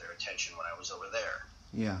tried to get their attention when I was over there.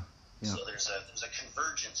 Yeah. So there's a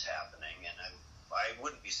convergence happening, and I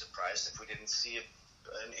wouldn't be surprised if we didn't see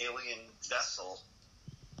an alien vessel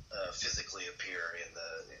physically appear in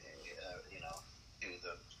to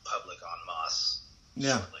the public en masse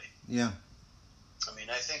shortly. Yeah. I mean,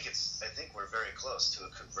 I think we're very close to a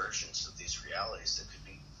convergence of these realities that could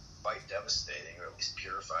be quite devastating, or at least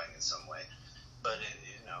purifying in some way. But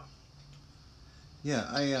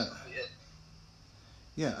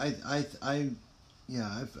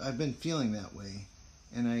I've been feeling that way,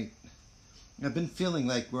 and I've been feeling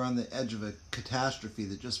like we're on the edge of a catastrophe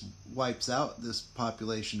that just wipes out this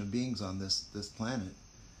population of beings on this planet.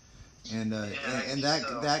 And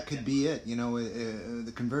that could be it.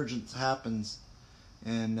 The convergence happens,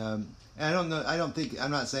 and I don't know.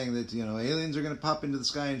 I'm not saying that aliens are going to pop into the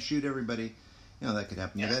sky and shoot everybody. That could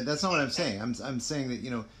happen. Yeah. That's not what I'm saying. I'm saying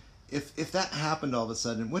that if that happened all of a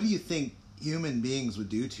sudden, what do you think human beings would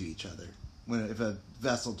do to each other? if a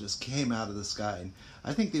vessel just came out of the sky, and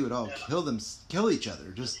I think they would all kill each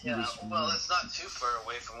other. Well, it's not too far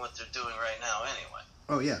away from what they're doing right now, anyway.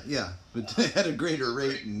 Oh yeah, but at a greater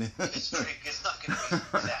rate. It's not going to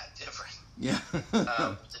be that different. Yeah.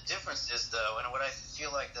 The difference is, though, and what I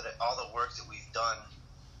feel like that all the work that we've done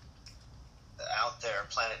out there,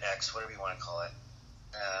 Planet X, whatever you want to call it,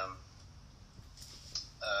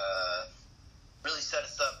 really set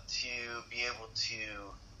us up to be able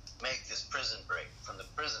to make this prison break from the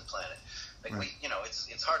prison planet. Like right.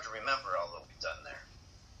 It's hard to remember all that we've done there,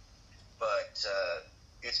 but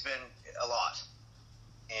it's been a lot.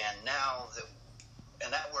 And now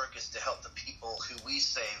that work is to help the people who we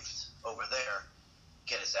saved over there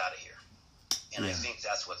get us out of here. And I think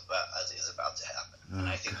that's what is about to happen. And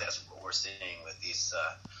I think that's what we're seeing with these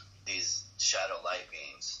shadow light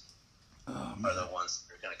beings are the ones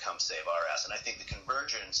that are going to come save our ass. And I think the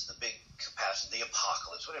convergence, the big capacity, the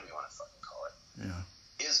apocalypse, whatever you want to fucking call it,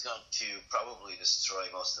 is going to probably destroy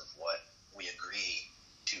most of what we agree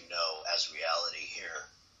to know as reality here.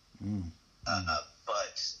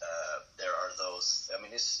 But there are those. I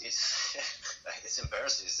mean, it's it's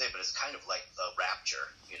embarrassing to say, but it's kind of like the rapture,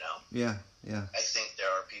 Yeah. I think there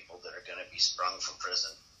are people that are going to be sprung from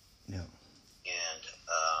prison. Yeah. And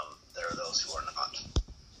there are those who are not.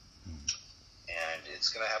 And it's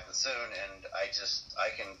going to happen soon. And I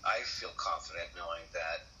feel confident knowing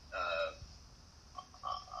that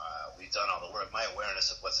we've done all the work. My awareness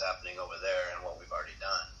of what's happening over there and what we've already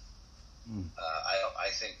done. I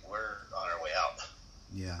think we're on our way out.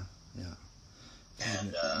 Yeah.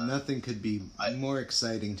 And nothing could be more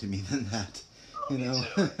exciting to me than that. Me too. Yeah,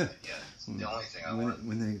 it's the only thing I want.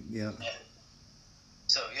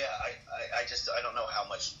 So I don't know how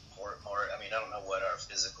much more. I mean, I don't know what our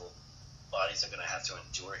physical bodies are going to have to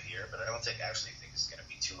endure here, but I don't think it's going to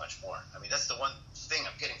be too much more. I mean, that's the one thing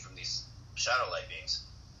I'm getting from these shadow light beings,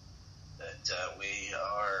 that we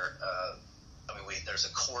are. There's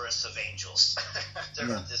a chorus of angels.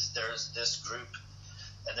 There's this group,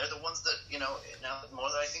 and they're the ones that now the more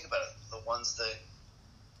that I think about it, the ones that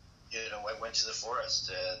I went to the forest,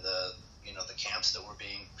 the camps that were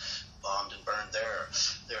being bombed and burned there.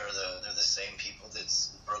 They're the same people that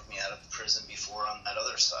broke me out of the prison before on that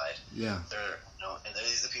other side. Yeah. And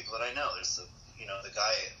these are the people that I know. There's the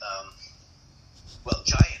guy.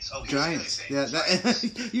 Giants. Oh, Giants. Really Giants.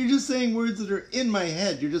 You're just saying words that are in my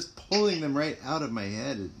head. You're just pulling them right out of my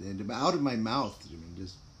head and out of my mouth. I mean,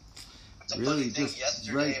 just really just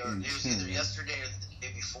right in. It was either yesterday or the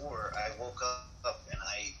day before. I woke up and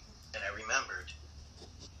I remembered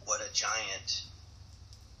what a giant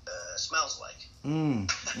smells like.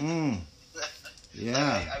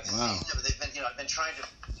 Yeah. I've seen them. They've been. I've been trying to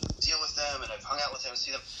deal with them, and I've hung out with them and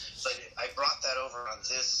see them. But I brought that over on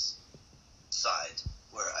this side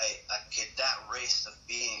where that race of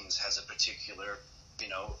beings has a particular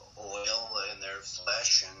oil in their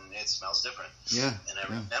flesh, and it smells different. Yeah. And I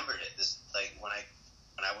remembered it. This when I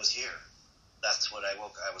was here, that's what I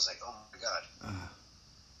woke. I was like, oh my god.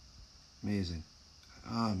 Amazing.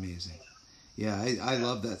 Amazing. Yeah, I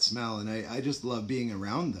love that smell, and I just love being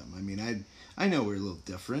around them. I mean, I know we're a little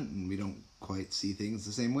different, and we don't quite see things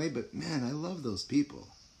the same way, but man, I love those people,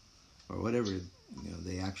 or whatever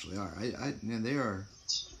they actually are. They are.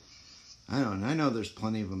 I don't know. I know there's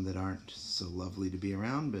plenty of them that aren't so lovely to be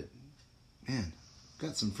around, but man,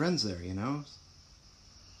 got some friends there, Yeah,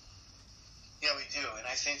 we do, and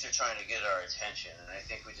I think they're trying to get our attention, and I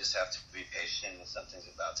think we just have to be patient, and something's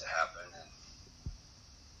about to happen. And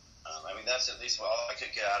that's at least all I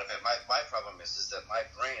could get out of it. My problem is that my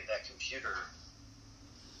brain, that computer,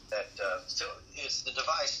 that is the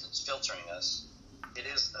device that's filtering us. It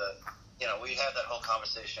is we had that whole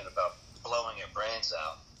conversation about blowing your brains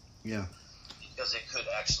out. Yeah. Because it could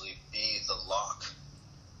actually be the lock,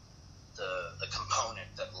 the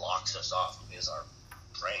component that locks us off is our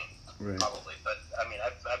brain, right. Probably. But I mean,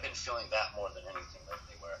 I've been feeling that more than anything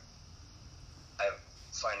lately, where I'm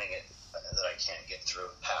finding it that I can't get through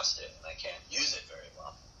past it, and I can't use it very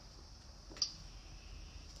well.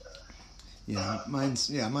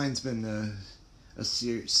 Mine's been a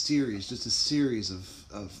series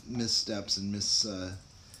of missteps and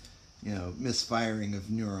misfiring of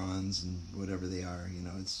neurons and whatever they are.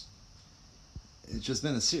 It's just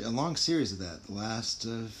been a long series of that. The last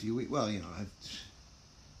few weeks. Well,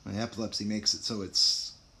 my epilepsy makes it so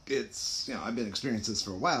it's I've been experiencing this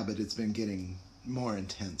for a while, but it's been getting more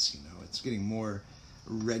intense. It's getting more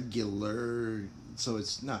regular. So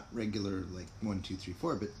it's not regular like 1, 2, 3,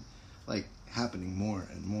 4, but like happening more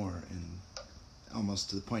and more, and almost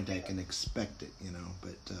to the point I can expect it.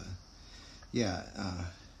 But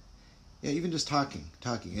Yeah, even just talking.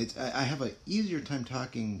 I have a easier time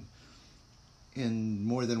talking in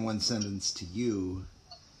more than one sentence to you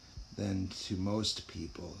than to most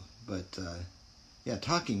people. But yeah,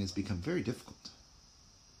 talking has become very difficult.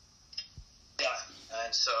 Yeah,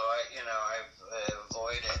 and so I've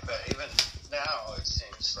avoided it, but even now it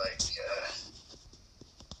seems like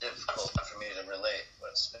difficult for me to relate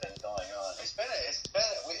what's been going on. It's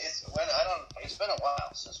been a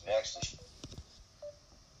while since we actually.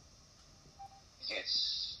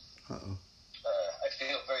 Uh-oh. I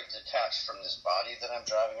feel very detached from this body that I'm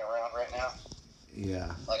driving around right now.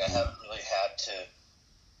 Yeah. Like I haven't really had to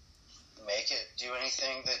make it do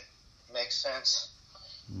anything that makes sense.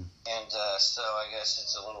 And so I guess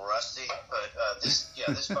it's a little rusty, but this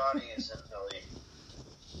body isn't really.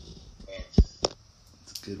 I mean,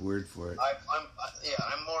 That's a good word for it.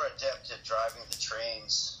 I'm more adept at driving the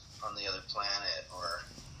trains on the other planet or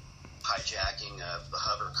hijacking a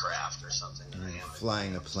hovercraft or something than I am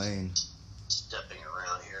flying a plane. Stepping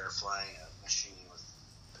around here, flying a machine with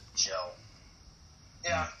gel.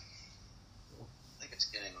 Yeah, I think it's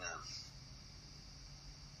getting.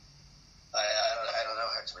 I don't know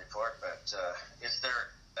how to report, but is there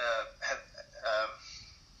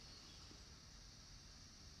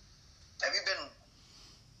have you been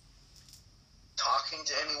talking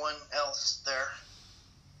to anyone else there?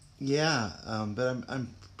 Yeah, but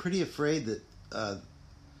I'm pretty afraid that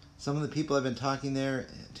some of the people I've been talking there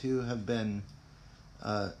to have been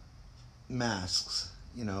masks,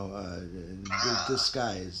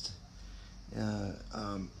 disguised.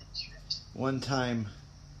 One time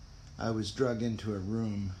I was drugged into a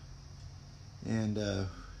room and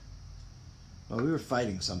we were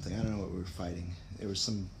fighting something. I don't know what we were fighting. There was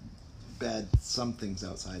some bad somethings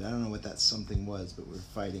outside. I don't know what that something was, but we were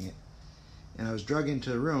fighting it. And I was drugged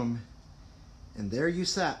into a room, and there you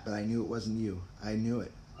sat, but I knew it wasn't you. I knew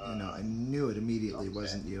it. I knew it immediately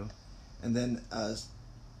wasn't you. And then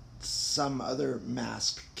some other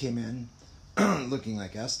mask came in, looking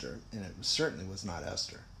like Esther, and it certainly was not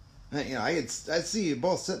Esther. I'd see you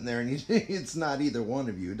both sitting there, and it's not either one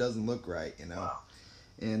of you. It doesn't look right, Wow.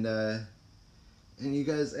 And you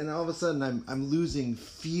guys, and all of a sudden I'm losing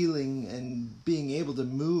feeling and being able to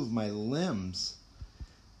move my limbs,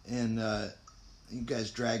 and you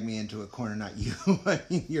guys drag me into a corner. Not you, I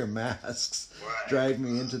mean your masks. Right. Drag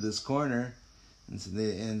me into this corner, and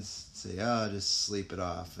say, "Oh, just sleep it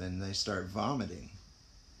off," and they start vomiting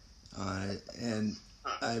on it, and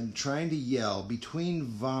I'm trying to yell between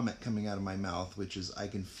vomit coming out of my mouth, which is I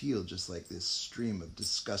can feel just like this stream of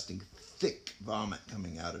disgusting, thick vomit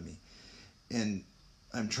coming out of me. And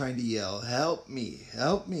I'm trying to yell, help me.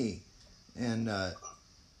 And,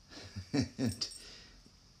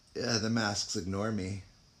 the masks ignore me.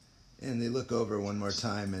 And they look over one more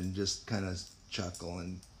time and just kind of chuckle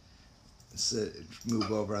and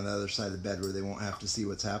move over on the other side of the bed where they won't have to see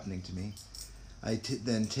what's happening to me. I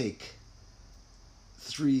then take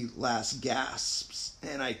 3 last gasps,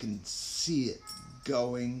 and I can see it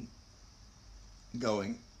going,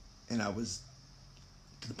 and I was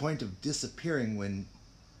to the point of disappearing when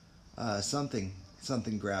something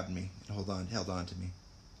grabbed me and held on to me.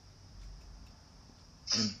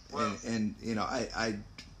 And I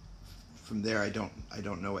from there I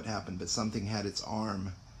don't know what happened, but something had its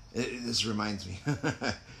arm. This reminds me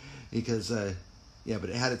because but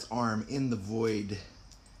it had its arm in the void,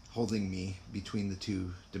 holding me between the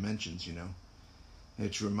 2 dimensions,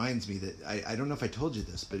 Which reminds me that I don't know if I told you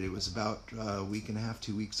this, but it was about a week and a half,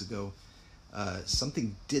 2 weeks ago.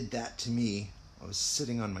 Something did that to me. I was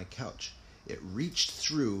sitting on my couch. It reached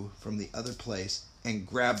through from the other place and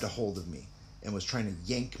grabbed a hold of me and was trying to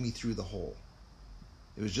yank me through the hole.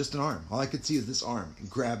 It was just an arm. All I could see was this arm. It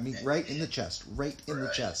grabbed me right in the chest,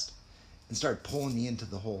 the chest, and started pulling me into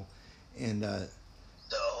the hole. And the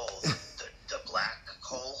hole, the black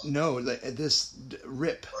hole. No, this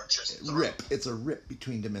rip. Or just rip. It's a rip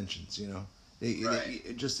between dimensions.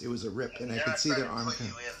 It was a rip, and I could see their arm.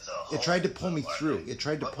 It tried to pull me through. It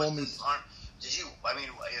tried to pull me. Did you? I mean,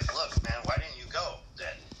 look, man. Why didn't you go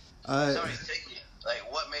then? Somebody's taking you. Like,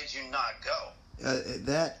 what made you not go?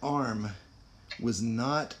 That arm was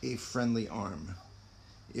not a friendly arm.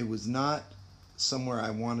 It was not somewhere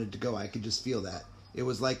I wanted to go. I could just feel that. It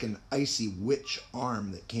was like an icy witch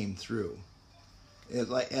arm that came through.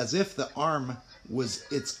 As if the arm was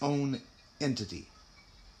its own entity.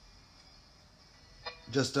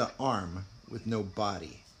 Just an arm with no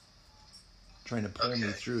body. Trying to pull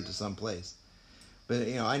me through to some place. But,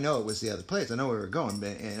 I know it was the other place. I know where we were going.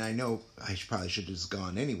 And I know I probably should have just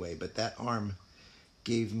gone anyway. But that arm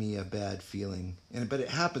gave me a bad feeling. But it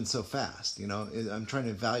happened so fast, I'm trying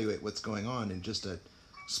to evaluate what's going on in just a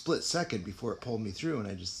split second before it pulled me through, and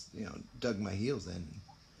I just, dug my heels in.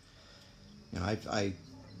 I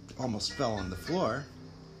almost fell on the floor,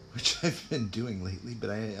 which I've been doing lately, but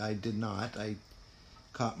I did not. I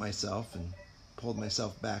caught myself and pulled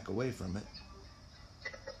myself back away from it.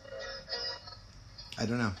 I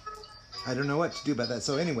don't know. I don't know what to do about that.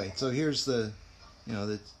 So anyway, here's the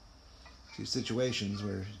two situations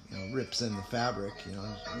where, rips in the fabric.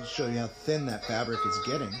 I'll show you how thin that fabric is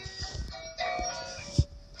getting.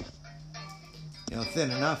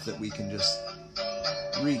 Thin enough that we can just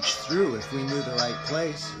reach through if we knew the right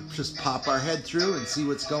place. Or just pop our head through and see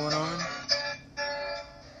what's going on.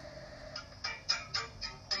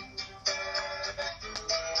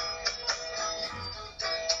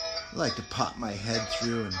 I like to pop my head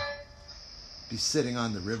through and be sitting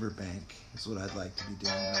on the riverbank. Is what I'd like to be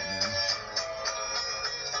doing right now.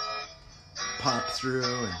 Pop through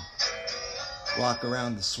and walk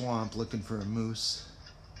around the swamp looking for a moose.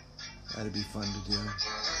 That'd be fun to do.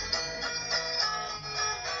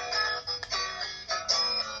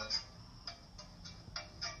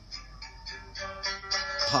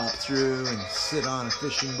 Pop through and sit on a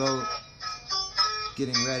fishing boat,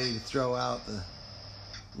 getting ready to throw out the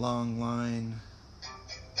long line.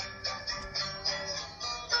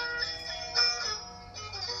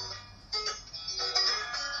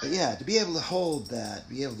 But yeah, to be able to hold that,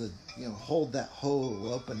 hold that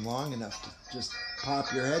hole open long enough to just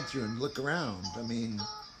pop your head through and look around. I mean,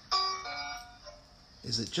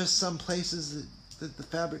 is it just some places that the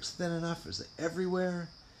fabric's thin enough? Is it everywhere?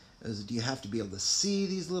 Do you have to be able to see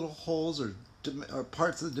these little holes or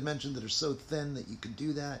parts of the dimension that are so thin that you can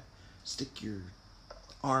do that? Stick your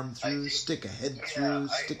arm through, stick a head through,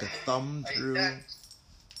 stick a thumb through.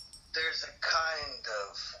 There's a kind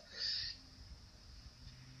of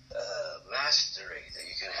mastery that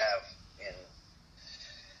you can have in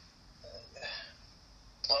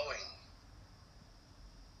flowing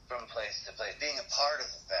from place to place, being a part of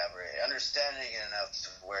the fabric, understanding it enough to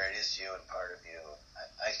where it is you and part of you.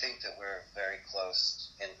 I think that we're very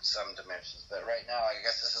close in some dimensions, but right now I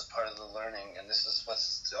guess this is part of the learning, and this is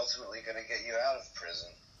what's ultimately going to get you out of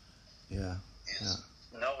prison. Yeah.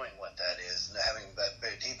 Knowing what that is, and having that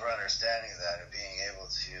deeper understanding of that, and being able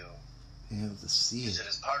to see use it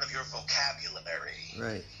as part of your vocabulary.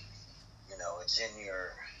 Right. It's in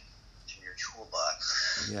your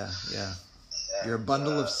toolbox. Yeah. And, you're a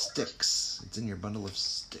bundle of sticks. It's in your bundle of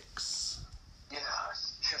sticks. Yeah.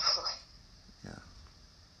 Yeah.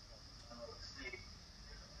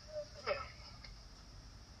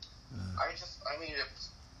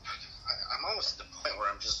 I'm almost at the point where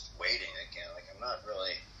I'm just waiting again. Like, I'm not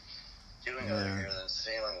really doing other here than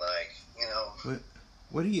feeling like,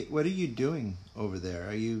 What are you doing over there?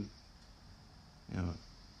 Are you,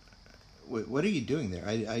 what are you doing there?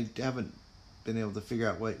 I haven't been able to figure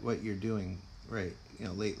out what you're doing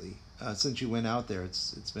lately. Since you went out there,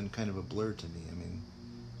 it's been kind of a blur to me. I mean,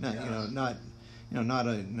 not not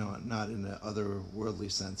in an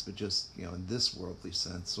otherworldly sense, but just in this worldly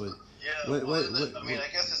sense. I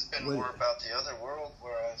guess it's been more about the other world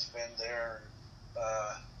where I've been there.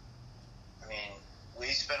 We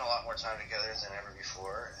spent a lot more time together than ever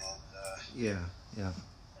before, and yeah.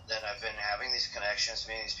 Then I've been having these connections,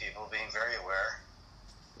 meeting these people, being very aware,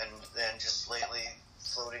 and then just lately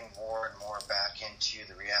floating more and more back into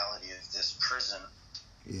the reality of this prison.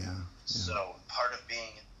 Yeah. So part of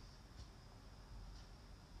being,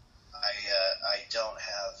 I don't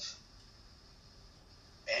have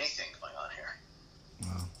anything going on here.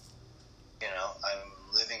 Wow. I'm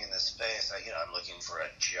living in this space. I'm looking for a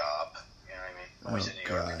job. You know what I mean? I was in New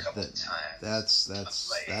York a couple of times.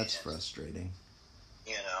 That's frustrating.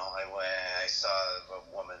 I saw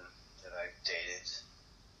a woman that I dated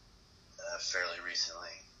fairly recently.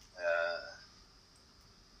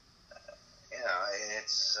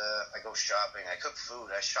 I go shopping. I cook food.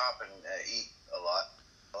 I shop and eat a lot.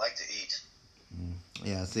 I like to eat.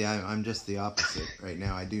 Yeah. See, I'm just the opposite right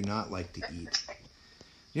now. I do not like to eat.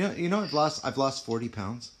 I've lost 40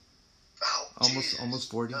 pounds. Oh,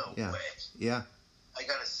 almost 40. No yeah. way. Yeah. I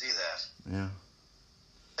gotta see that. Yeah.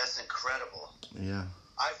 That's incredible. Yeah.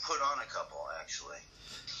 I've put on a couple actually.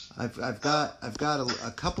 I've got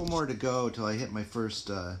a couple more to go till I hit my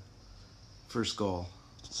first goal.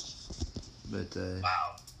 But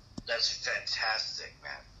wow, that's fantastic,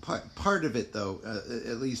 man. Part of it though,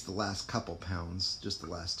 at least the last couple pounds, just the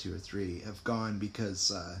last 2 or 3, have gone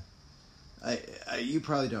because you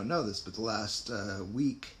probably don't know this, but the last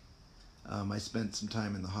week I spent some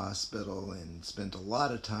time in the hospital and spent a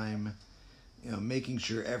lot of time, making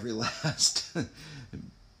sure every last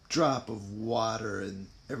drop of water and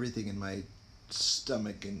everything in my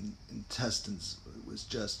stomach and intestines was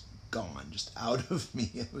just gone, just out of me.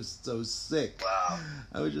 I was so sick. Wow.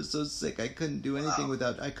 I was just so sick. I couldn't do anything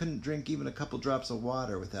without. I couldn't drink even a couple drops of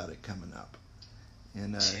water without it coming up.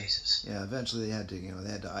 And Jesus. yeah, eventually they had to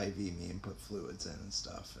IV me and put fluids in and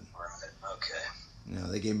stuff. And Right. Okay.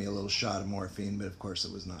 they gave me a little shot of morphine, but of course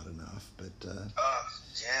it was not enough. But Oh,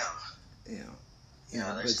 damn.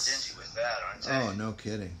 Yeah, they're but stingy with that, aren't they? oh, no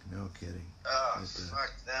kidding. Oh, But,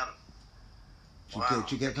 fuck them.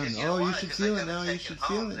 She kept coming. Because You should feel it now. You should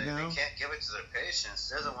feel it now. They can't give it to their patients.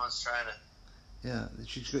 They're the ones trying to. Yeah,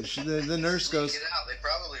 the nurse goes. It out. They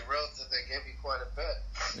probably wrote that they gave you quite a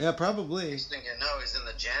bit. Yeah, probably. Next thing you know, he's in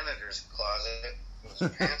the janitor's closet with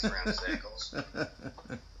his pants around his ankles.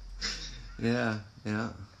 Yeah.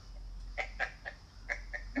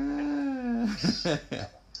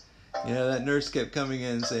 Yeah, that nurse kept coming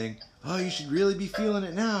in saying, "Oh, you should really be feeling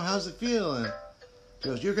it now. How's it feel?" And she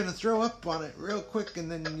goes, "You're gonna throw up on it real quick,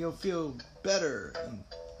 and then you'll feel better." And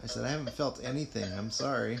I said, "I haven't felt anything. I'm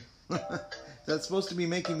sorry." That's supposed to be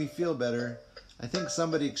making me feel better. I think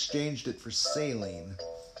somebody exchanged it for saline.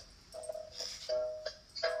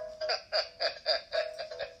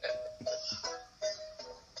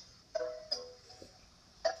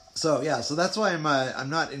 So that's why I'm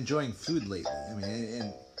not enjoying food lately. I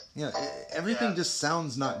mean, and everything just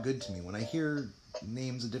sounds not good to me when I hear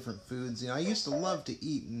names of different foods. I used to love to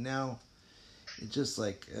eat, and now it's just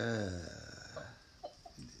like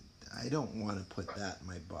I don't want to put that in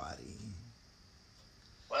my body.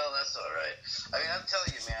 Well, that's all right. I mean, I'm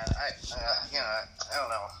telling you, man. I don't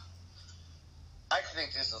know. I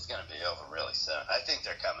think this is going to be over really soon. I think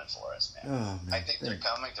they're coming for us, man. Oh, man. I think they're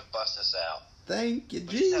coming to bust us out. Thank you, We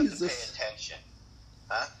just have to Jesus. pay attention.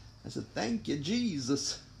 Huh? I said, thank you,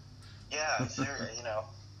 Jesus. Yeah, sure.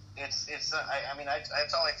 It's. I mean,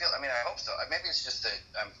 that's all I feel. I mean, I hope so. Maybe it's just that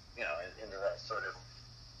I'm, into that sort of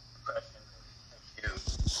depression.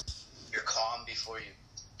 You're calm before you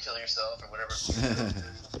kill yourself or whatever.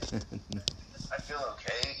 I feel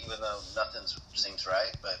okay, even though nothing seems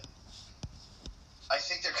right. But I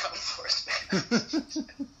think they're coming for us, man.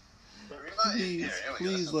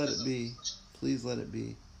 Please let it be. Please let it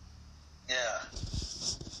be. Yeah.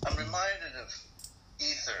 I'm reminded of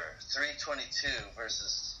Ether 322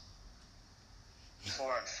 versus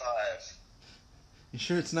 4 and 5. You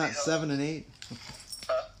sure it's not 7 and 8?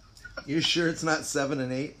 Huh? You sure it's not 7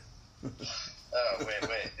 and 8? Oh,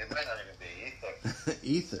 wait. It might not even be Ether.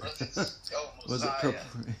 Ether. Was Mosiah.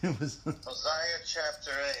 it was Mosiah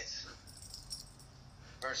chapter 8,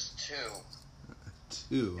 verse 2.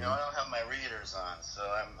 2. I don't have my readers on, so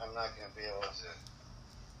I'm not going to be able to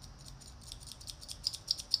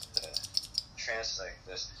translate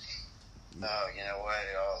this. Oh, you know what?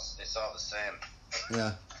 It's all the same.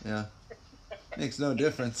 Yeah. Makes no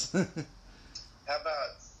difference. How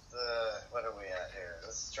about what are we at here?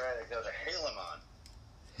 Let's try to go to Helaman.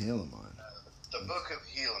 Helaman. The Book of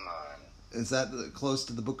Helaman. Is that close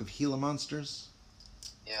to the Book of Gila Monsters?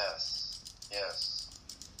 Yes.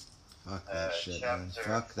 Fuck that shit, man.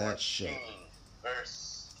 Fuck that 14, shit.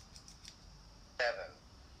 Verse 7.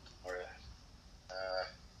 Or,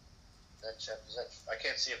 that chapter, I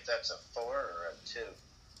can't see if that's a 4 or a 2.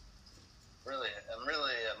 Really,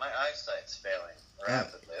 my eyesight's failing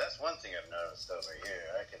rapidly. That's one thing I've noticed over here.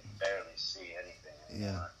 I can barely see anything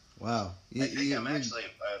anymore. Yeah. Wow. I think I'm actually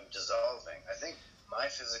dissolving. I think my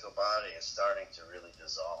physical body is starting to really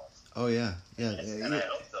dissolve. Oh yeah. And I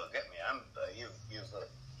hope they'll get me.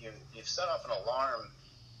 You've set off an alarm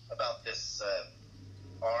about this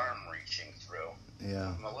arm reaching through.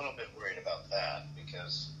 Yeah. I'm a little bit worried about that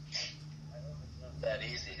because it's not that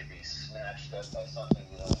easy to be snatched up by something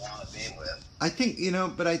you don't want to be with. I think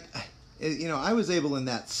but I was able in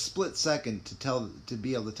that split second to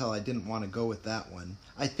be able to tell I didn't want to go with that one.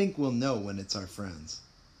 I think we'll know when it's our friends.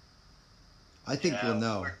 I think we'll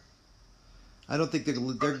know. I don't think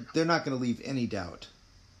they're not going to leave any doubt.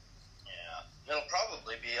 Yeah, it'll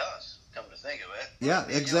probably be us. Come to think of it. Yeah,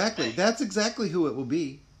 exactly. That's exactly who it will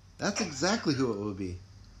be. That's exactly who it will be.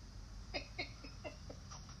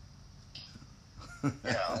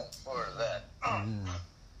 Yeah, I'll look forward to that.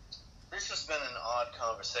 This has been an odd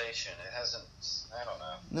conversation. It hasn't. I don't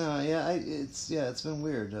know. No, yeah, it's been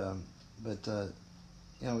weird, but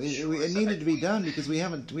it needed to be done because we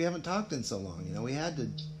haven't talked in so long. We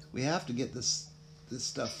have to get this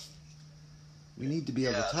stuff. We need to be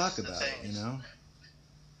able to talk about it.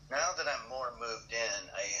 Now that I'm more moved in,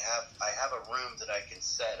 I have a room that I can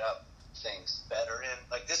set up things better in.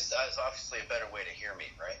 Like this is obviously a better way to hear me,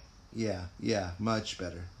 right? Yeah, much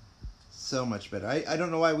better. So much better. I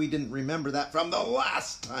don't know why we didn't remember that from the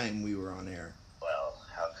last time we were on air. Well,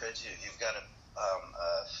 how could you? You've got to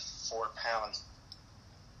a 4-pound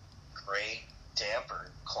gray damper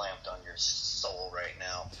clamped on your soul right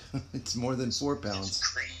now. It's more than 4 pounds. It's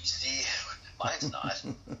greasy. Mine's not.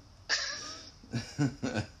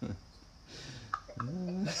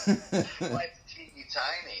 Mine's teeny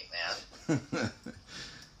tiny, man.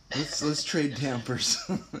 Let's trade dampers.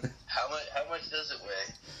 How much does it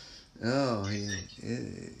weigh? Oh, Do you yeah,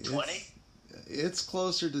 think? 20? It's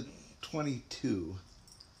closer to 22.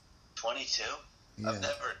 22? Yeah. I've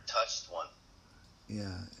never touched one.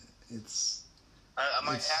 Yeah, it's.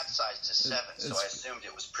 My hat size is 7, so I assumed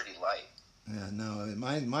it was pretty light. Yeah, no,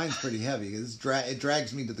 mine's pretty heavy. It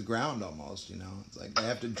drags me to the ground almost, you know. It's like I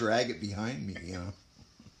have to drag it behind me, you know.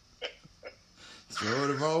 Throw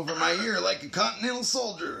it over my ear like a continental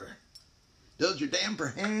soldier. Does your damper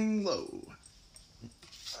hang low?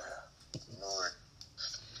 Lord.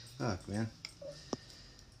 Fuck, man.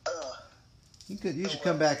 You should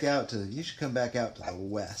come back out to the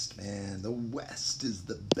West, man. The West is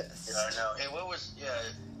the best. Yeah, I know. Hey,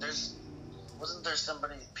 wasn't there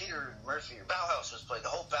somebody, Peter Murphy, Bauhaus was played. The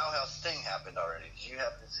whole Bauhaus thing happened already. Did you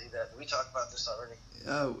happen to see that? Did we talk about this already?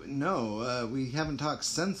 No, we haven't talked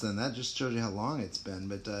since then. That just shows you how long it's been.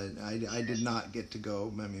 But I did not get to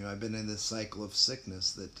go. I mean, I've been in this cycle of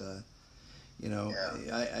sickness that, you know,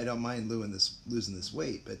 yeah. I don't mind losing this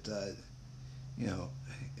weight, but, you know,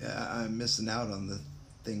 I'm missing out on the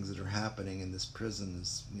things that are happening in this prison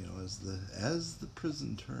as, you know, as the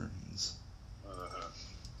prison turns.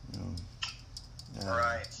 You know.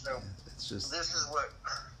 Right. So it's just this is what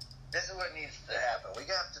needs to happen. We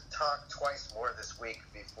got to talk twice more this week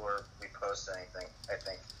before we post anything, I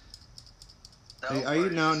think. Are you?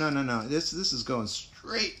 No. This is going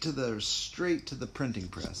straight to the printing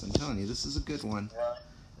press. I'm telling you, this is a good one.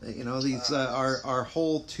 Right. You know, these our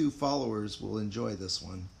whole 2 followers will enjoy this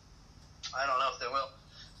one. I don't know if they will,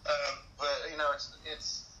 but you know, it's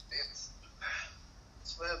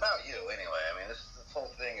about you anyway. I mean, this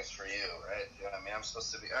whole thing is for you, right? I mean, I'm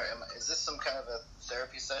supposed to be. Is this some kind of a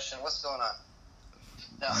therapy session? What's going on?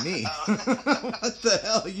 No. Me? What the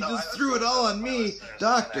hell? You just threw it all on me,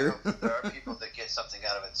 doctor. There are people that get something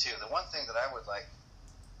out of it too. The one thing that I would like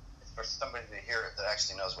is for somebody to hear it that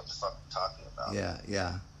actually knows what the fuck I'm talking about.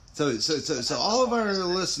 Yeah. So all of our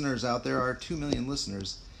listeners out there, our 2 million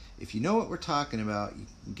listeners, if you know what we're talking about, you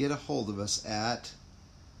can get a hold of us at.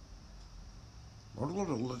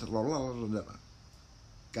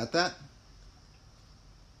 Got that?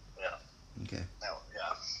 Yeah. Okay. No,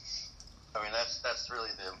 yeah. I mean, that's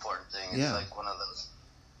really the important thing. It's like one of those.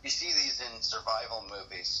 You see these in survival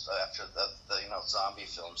movies after the you know, zombie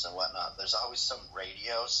films and whatnot. There's always some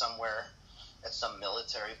radio somewhere at some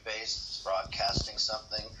military base broadcasting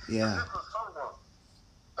something. Yeah.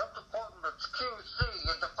 That's important. It's QC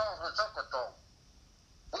in the Technical.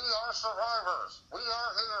 We are survivors. We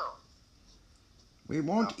are here. We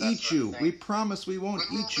won't eat you. We promise we won't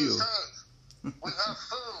eat you. We have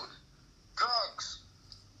food, drugs,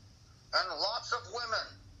 and lots of women.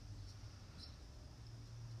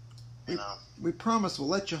 You know. We promise we'll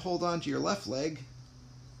let you hold on to your left leg.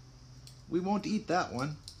 We won't eat that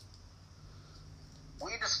one.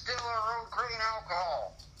 We distill our own green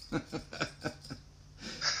alcohol.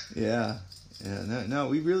 Yeah. No,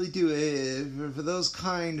 we really do. For those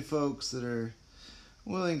kind folks that are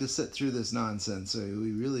willing to sit through this nonsense,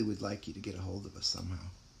 we really would like you to get a hold of us somehow,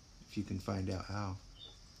 if you can find out how.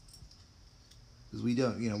 Because we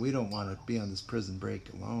don't want to be on this prison break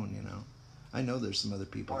alone, you know. I know there's some other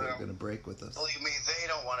people that are going to break with us. Believe me, they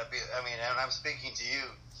don't want to be. I mean, and I'm speaking to you,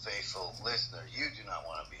 faithful listener. You do not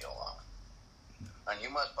want to be alone, and you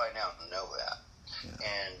must by now know that. Yeah.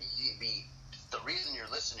 And the reason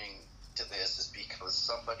you're listening to this is because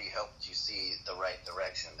somebody helped you see the right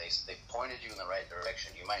direction. They pointed you in the right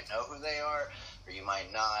direction. You might know who they are, or you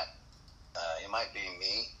might not. It might be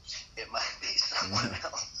me. It might be someone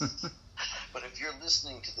else. But if you're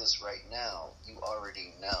listening to this right now, you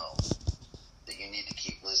already know that you need to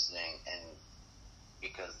keep listening, and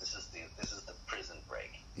because this is the prison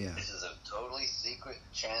break. Yeah. This is a totally secret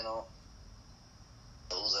channel.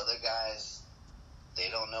 Those other guys, they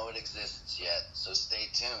don't know it exists yet, so stay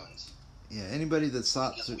tuned. Yeah, anybody that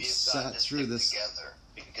sat through this together,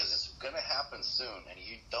 because it's going to happen soon, and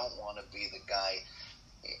you don't want to be the guy,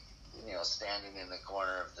 you know, standing in the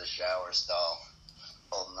corner of the shower stall,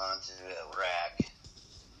 holding on to a rag.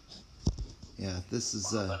 Yeah, this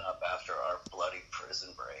is up after our bloody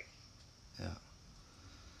prison break.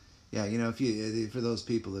 Yeah, you know, for those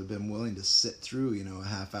people that have been willing to sit through, you know, a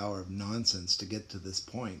half hour of nonsense to get to this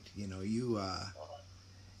point, you know, you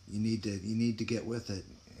need to get with it.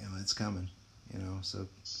 You know, it's coming. You know, so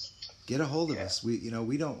Get a hold of us.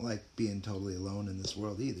 We don't like being totally alone in this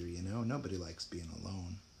world either. Nobody likes being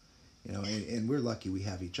alone. And we're lucky we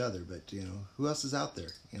have each other. But who else is out there?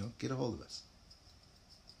 Get a hold of us.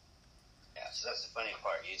 Yeah, so that's the funny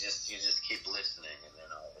part. You just keep listening, and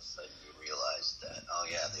then all of a sudden you realize that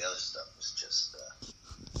the other stuff was just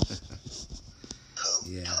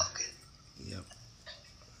talking. Yep.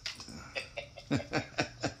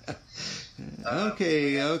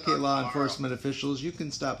 Okay, law enforcement officials, you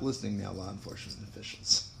can stop listening now, law enforcement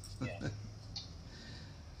officials. Yeah.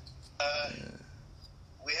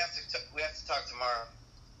 We have to talk tomorrow.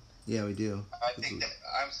 Yeah, we do. I think that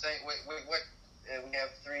I'm saying wait, what? We have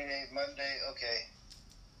 3 days. Monday. Okay.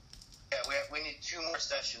 Yeah, we need 2 more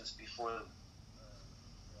sessions before.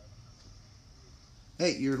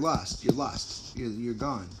 Hey, you're lost. You're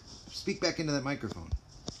gone. Speak back into that microphone.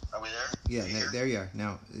 Are we there? Yeah, there you are.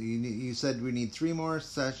 Now you said we need 3 more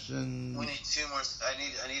sessions. We need 2 more.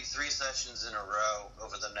 I need 3 sessions in a row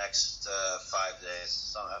over the next 5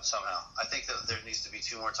 days. Somehow, I think that there needs to be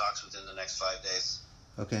 2 more talks within the next 5 days.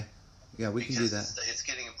 Okay. Yeah, we can do that. It's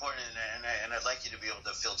getting important, and I'd like you to be able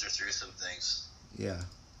to filter through some things. Yeah.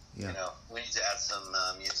 We need to add some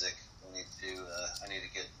music. I need to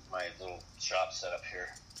get my little shop set up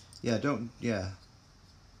here.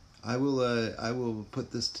 I will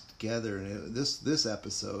put this together, and this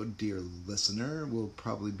episode, dear listener, will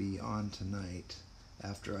probably be on tonight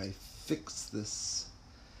after I fix this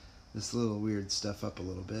little weird stuff up a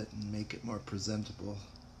little bit and make it more presentable.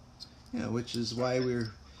 Which is why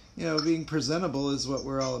we're, being presentable is what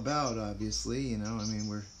we're all about, obviously.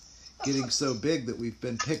 We're getting so big that we've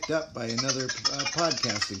been picked up by another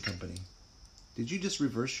podcasting company. Did you just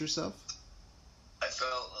reverse yourself? I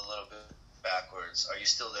felt a little bit backwards. Are you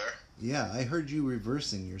still there? Yeah, I heard you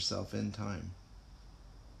reversing yourself in time.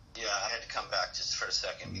 Yeah, I had to come back just for a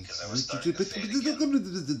second because I was starting to fade again.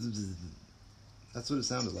 That's what it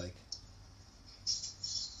sounded like.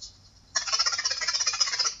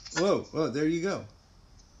 Whoa, there you go.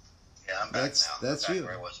 Yeah, I'm back now. That's I'm back you.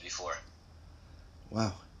 Where I was before.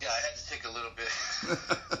 Wow. Yeah, I had to take a little bit.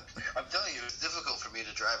 I'm telling you, it's difficult for me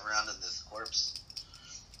to drive around in this corpse.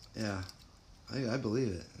 Yeah, I believe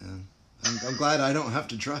it. Man. I'm glad I don't have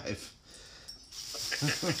to drive.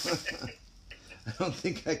 I don't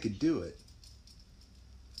think I could do it.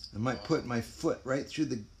 I might put my foot right through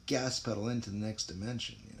the gas pedal into the next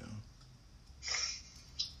dimension,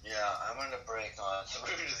 Yeah, I'm going to brake on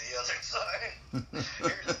through to the other side.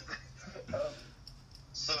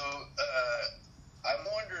 I'm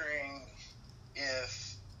wondering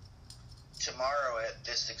if tomorrow at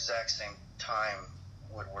this exact same time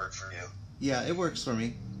would work for you. Yeah, it works for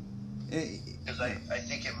me. Because I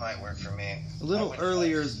think it might work for me. A little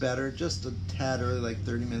earlier is better. Just a tad early, like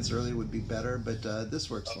 30 minutes early would be better, but this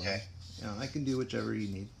works for me. I can do whichever you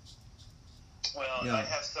need. Well, I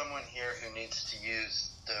have someone here who needs to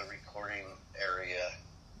use the recording area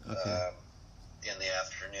in the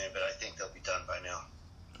afternoon, but I think they'll be done by now.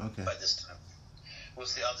 Okay. By this time. We'll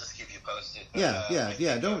see. I'll just keep you posted. But,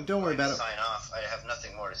 yeah. Don't worry about it. Sign off. I have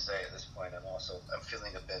nothing more to say at this point. I'm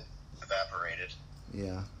feeling a bit evaporated.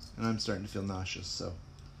 Yeah, and I'm starting to feel nauseous. So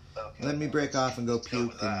okay, let me break off and go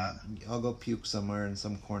puke. And I'll go puke somewhere in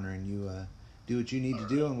some corner, and you do what you need to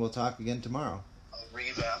do, and we'll talk again tomorrow. I'll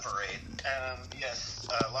re-evaporate. Yes,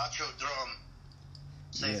 Lacho Drum.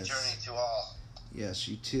 Safe journey to all. Yes,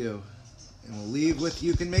 you too. And we'll leave with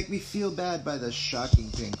You Can Make Me Feel Bad by the Shocking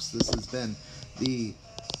Pinks. This has been the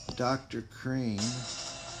Dr. Crane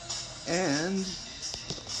and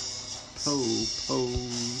Po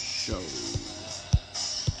Show.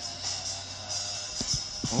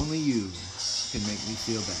 Only you can make me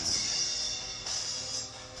feel bad.